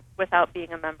our own without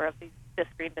being a member of this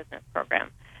Green Business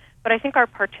Program. But I think our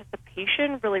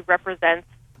participation really represents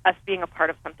us being a part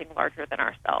of something larger than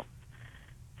ourselves.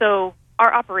 So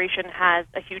our operation has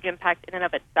a huge impact in and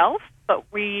of itself,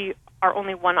 but we are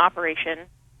only one operation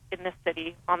in this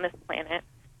city, on this planet,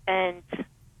 and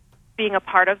being a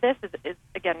part of this is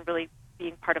again, really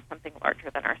being part of something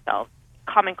larger than ourselves.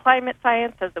 Common climate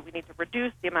science says that we need to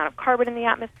reduce the amount of carbon in the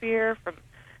atmosphere from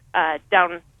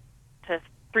down to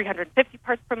 350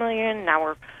 parts per million. Now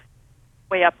we're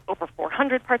way up over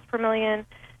 400 parts per million.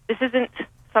 This isn't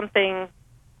something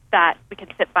that we can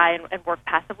sit by and work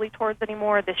passively towards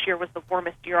anymore. This year was the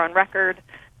warmest year on record.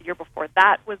 The year before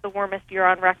that was the warmest year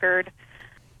on record.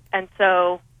 And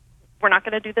so we're not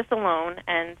going to do this alone.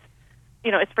 And,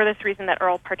 it's for this reason that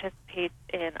Earl participates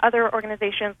in other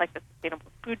organizations like the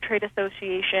Sustainable Food Trade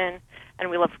Association, and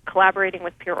we love collaborating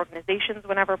with peer organizations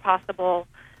whenever possible.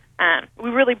 We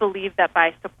really believe that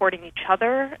by supporting each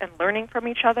other and learning from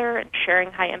each other and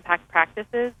sharing high-impact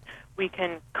practices, we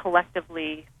can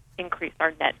collectively increase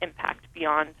our net impact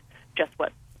beyond just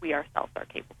what we ourselves are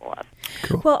capable of.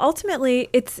 Cool. Well, ultimately,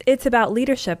 it's about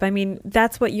leadership. I mean,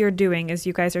 that's what you're doing. Is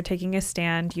you guys are taking a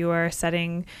stand. You are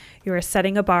setting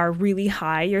a bar really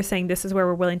high. You're saying this is where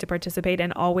we're willing to participate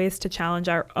and always to challenge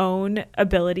our own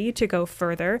ability to go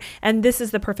further. And this is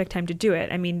the perfect time to do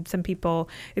it. I mean, some people,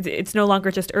 it's no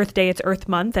longer just Earth Day, it's Earth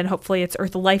Month, and hopefully it's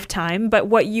Earth Lifetime. But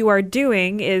what you are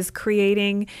doing is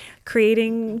creating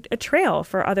a trail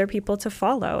for other people to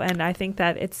follow. And I think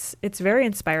that it's very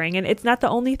inspiring. And it's not the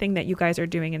only thing that you guys are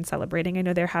doing and celebrating. I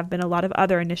know there have been a lot of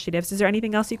other initiatives. Is there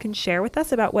anything else you can share with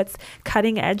us about what's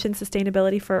cutting edge in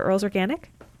sustainability for Earl's Organic?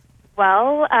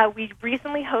 Well, we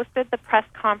recently hosted the press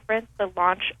conference, the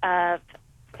launch of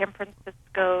San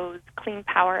Francisco's Clean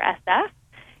Power SF.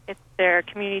 It's their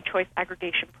community choice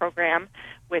aggregation program,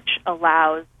 which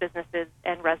allows businesses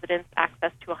and residents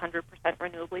access to 100%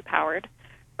 renewably powered.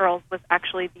 Earl's was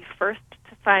actually the first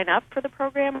to sign up for the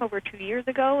program over 2 years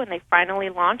ago, and they finally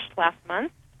launched last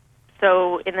month.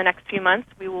 So in the next few months,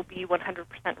 we will be 100%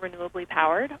 renewably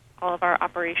powered. All of our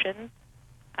operations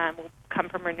will come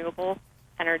from renewable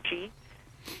energy.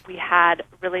 We had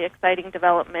really exciting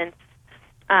developments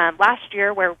last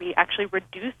year where we actually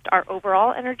reduced our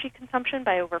overall energy consumption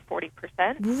by over 40%.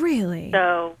 Really?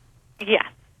 So, yes.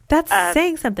 That's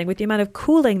saying something with the amount of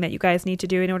cooling that you guys need to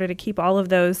do in order to keep all of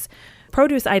those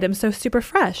produce items so super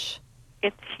fresh.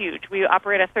 It's huge. We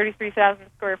operate a 33,000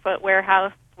 square foot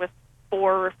warehouse with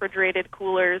 4 refrigerated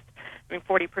coolers. I mean,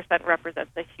 40%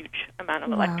 represents a huge amount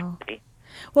of electricity.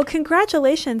 Well,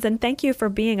 congratulations, and thank you for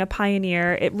being a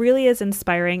pioneer. It really is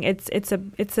inspiring. It's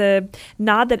a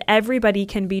nod that everybody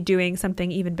can be doing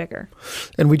something even bigger.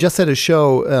 And we just had a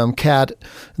show, Kat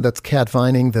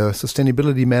Vining, the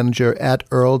sustainability manager at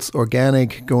Earls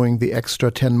Organic, going the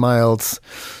extra 10 miles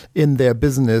in their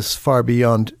business far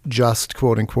beyond just,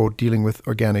 quote unquote, dealing with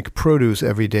organic produce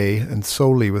every day and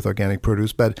solely with organic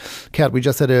produce. But Kat, we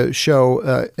just had a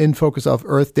show in focus of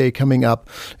Earth Day coming up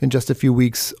in just a few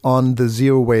weeks on the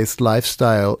zero waste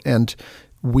lifestyle. And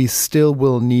we still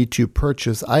will need to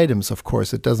purchase items, of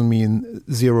course. It doesn't mean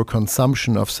zero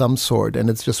consumption of some sort. And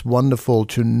it's just wonderful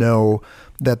to know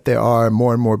that there are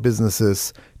more and more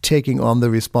businesses taking on the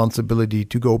responsibility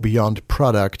to go beyond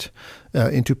product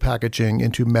into packaging,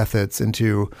 into methods,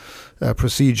 into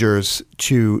procedures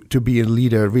to be a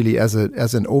leader really as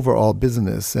an overall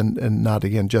business and not,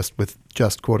 again, just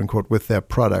quote unquote with their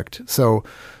product. So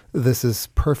this is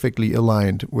perfectly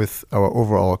aligned with our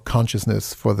overall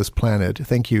consciousness for this planet.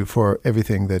 Thank you for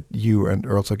everything that you and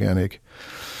Earls Organic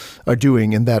are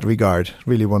doing in that regard.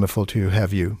 Really wonderful to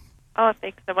have you. Oh,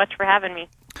 thanks so much for having me.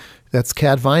 That's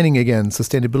Kat Vining again,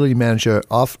 Sustainability Manager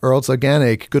of Earls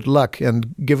Organic. Good luck,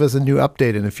 and give us a new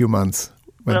update in a few months.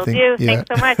 Will do. Yeah.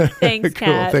 Thanks so much. Thanks, Cool.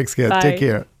 Kat. Thanks, Kat. Bye. Take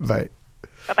care. Bye.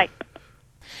 Bye-bye.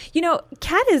 You know,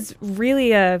 Kat is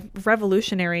really a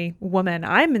revolutionary woman.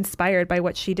 I'm inspired by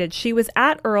what she did. She was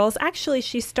at Earl's. Actually,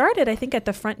 she started, I think, at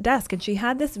the front desk, and she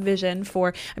had this vision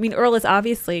for, Earl is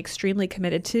obviously extremely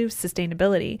committed to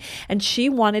sustainability, and she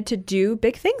wanted to do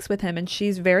big things with him, and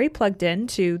she's very plugged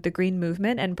into the green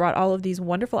movement and brought all of these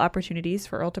wonderful opportunities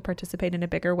for Earl to participate in a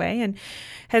bigger way and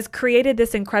has created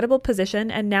this incredible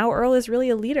position, and now Earl is really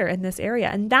a leader in this area.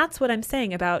 And that's what I'm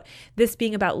saying about this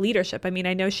being about leadership. I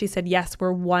know she said, yes,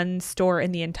 we're one store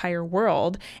in the entire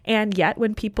world. And yet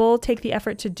when people take the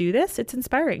effort to do this, it's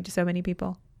inspiring to so many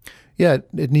people. Yeah,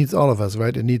 it needs all of us,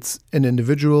 right? It needs an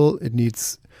individual. It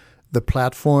needs the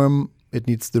platform. It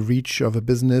needs the reach of a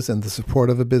business and the support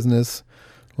of a business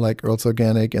like Earls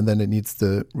Organic. And then it needs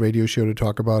the radio show to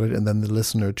talk about it. And then the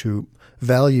listener to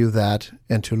value that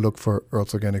and to look for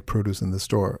Earls Organic produce in the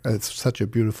store. It's such a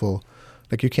beautiful,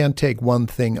 you can't take one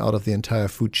thing out of the entire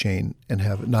food chain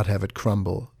and not have it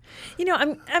crumble.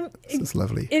 This is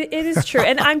lovely. It is true.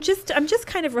 And I'm just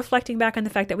kind of reflecting back on the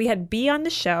fact that we had Bea on the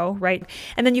show, right?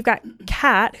 And then you've got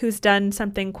Kat, who's done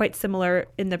something quite similar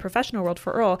in the professional world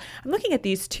for Earl. I'm looking at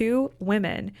these two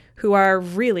women who are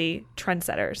really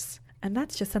trendsetters. And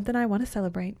that's just something I want to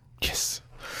celebrate. Yes.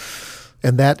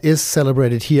 And that is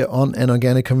celebrated here on An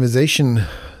Organic Conversation,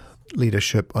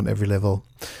 leadership on every level.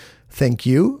 Thank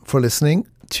you for listening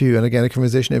to An Organic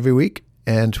Conversation every week.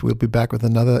 And we'll be back with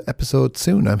another episode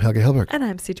soon. I'm Helge Hellberg. And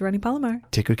I'm Sita Rani Palomar.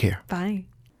 Take good care. Bye.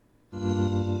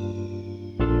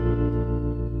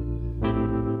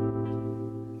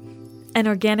 An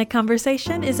Organic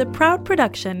Conversation is a proud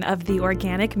production of the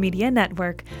Organic Media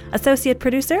Network. Associate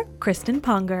producer, Kristen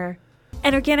Ponger.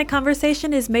 An Organic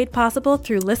Conversation is made possible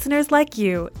through listeners like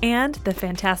you and the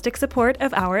fantastic support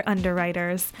of our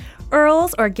underwriters.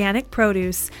 Earls Organic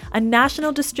Produce, a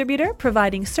national distributor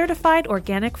providing certified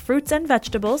organic fruits and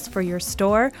vegetables for your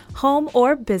store, home,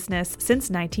 or business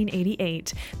since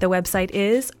 1988. The website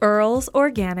is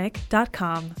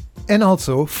earlsorganic.com. And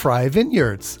also Fry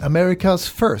Vineyards, America's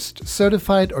first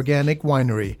certified organic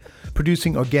winery,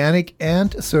 producing organic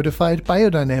and certified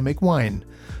biodynamic wine.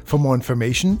 For more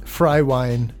information,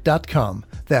 frywine.com.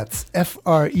 That's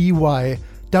FREYWINE.com.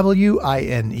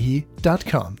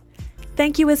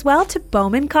 Thank you as well to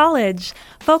Bowman College,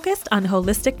 focused on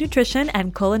holistic nutrition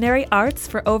and culinary arts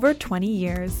for over 20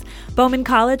 years. Bowman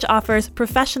College offers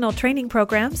professional training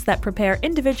programs that prepare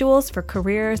individuals for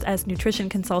careers as nutrition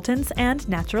consultants and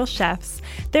natural chefs.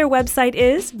 Their website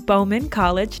is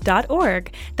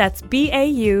bowmancollege.org. That's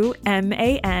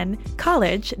BAUMAN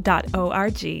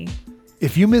college.org.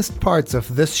 If you missed parts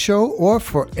of this show or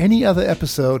for any other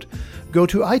episode, go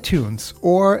to iTunes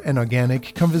or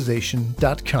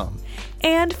anorganicconversation.com.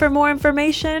 And for more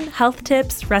information, health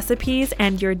tips, recipes,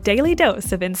 and your daily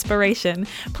dose of inspiration,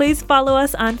 please follow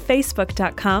us on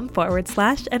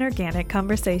facebook.com/An Organic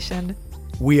Conversation.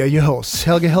 We are your hosts,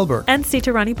 Helge Hellberg. And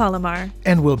Sita Rani Palomar.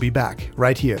 And we'll be back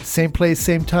right here, same place,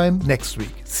 same time next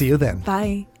week. See you then.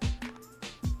 Bye.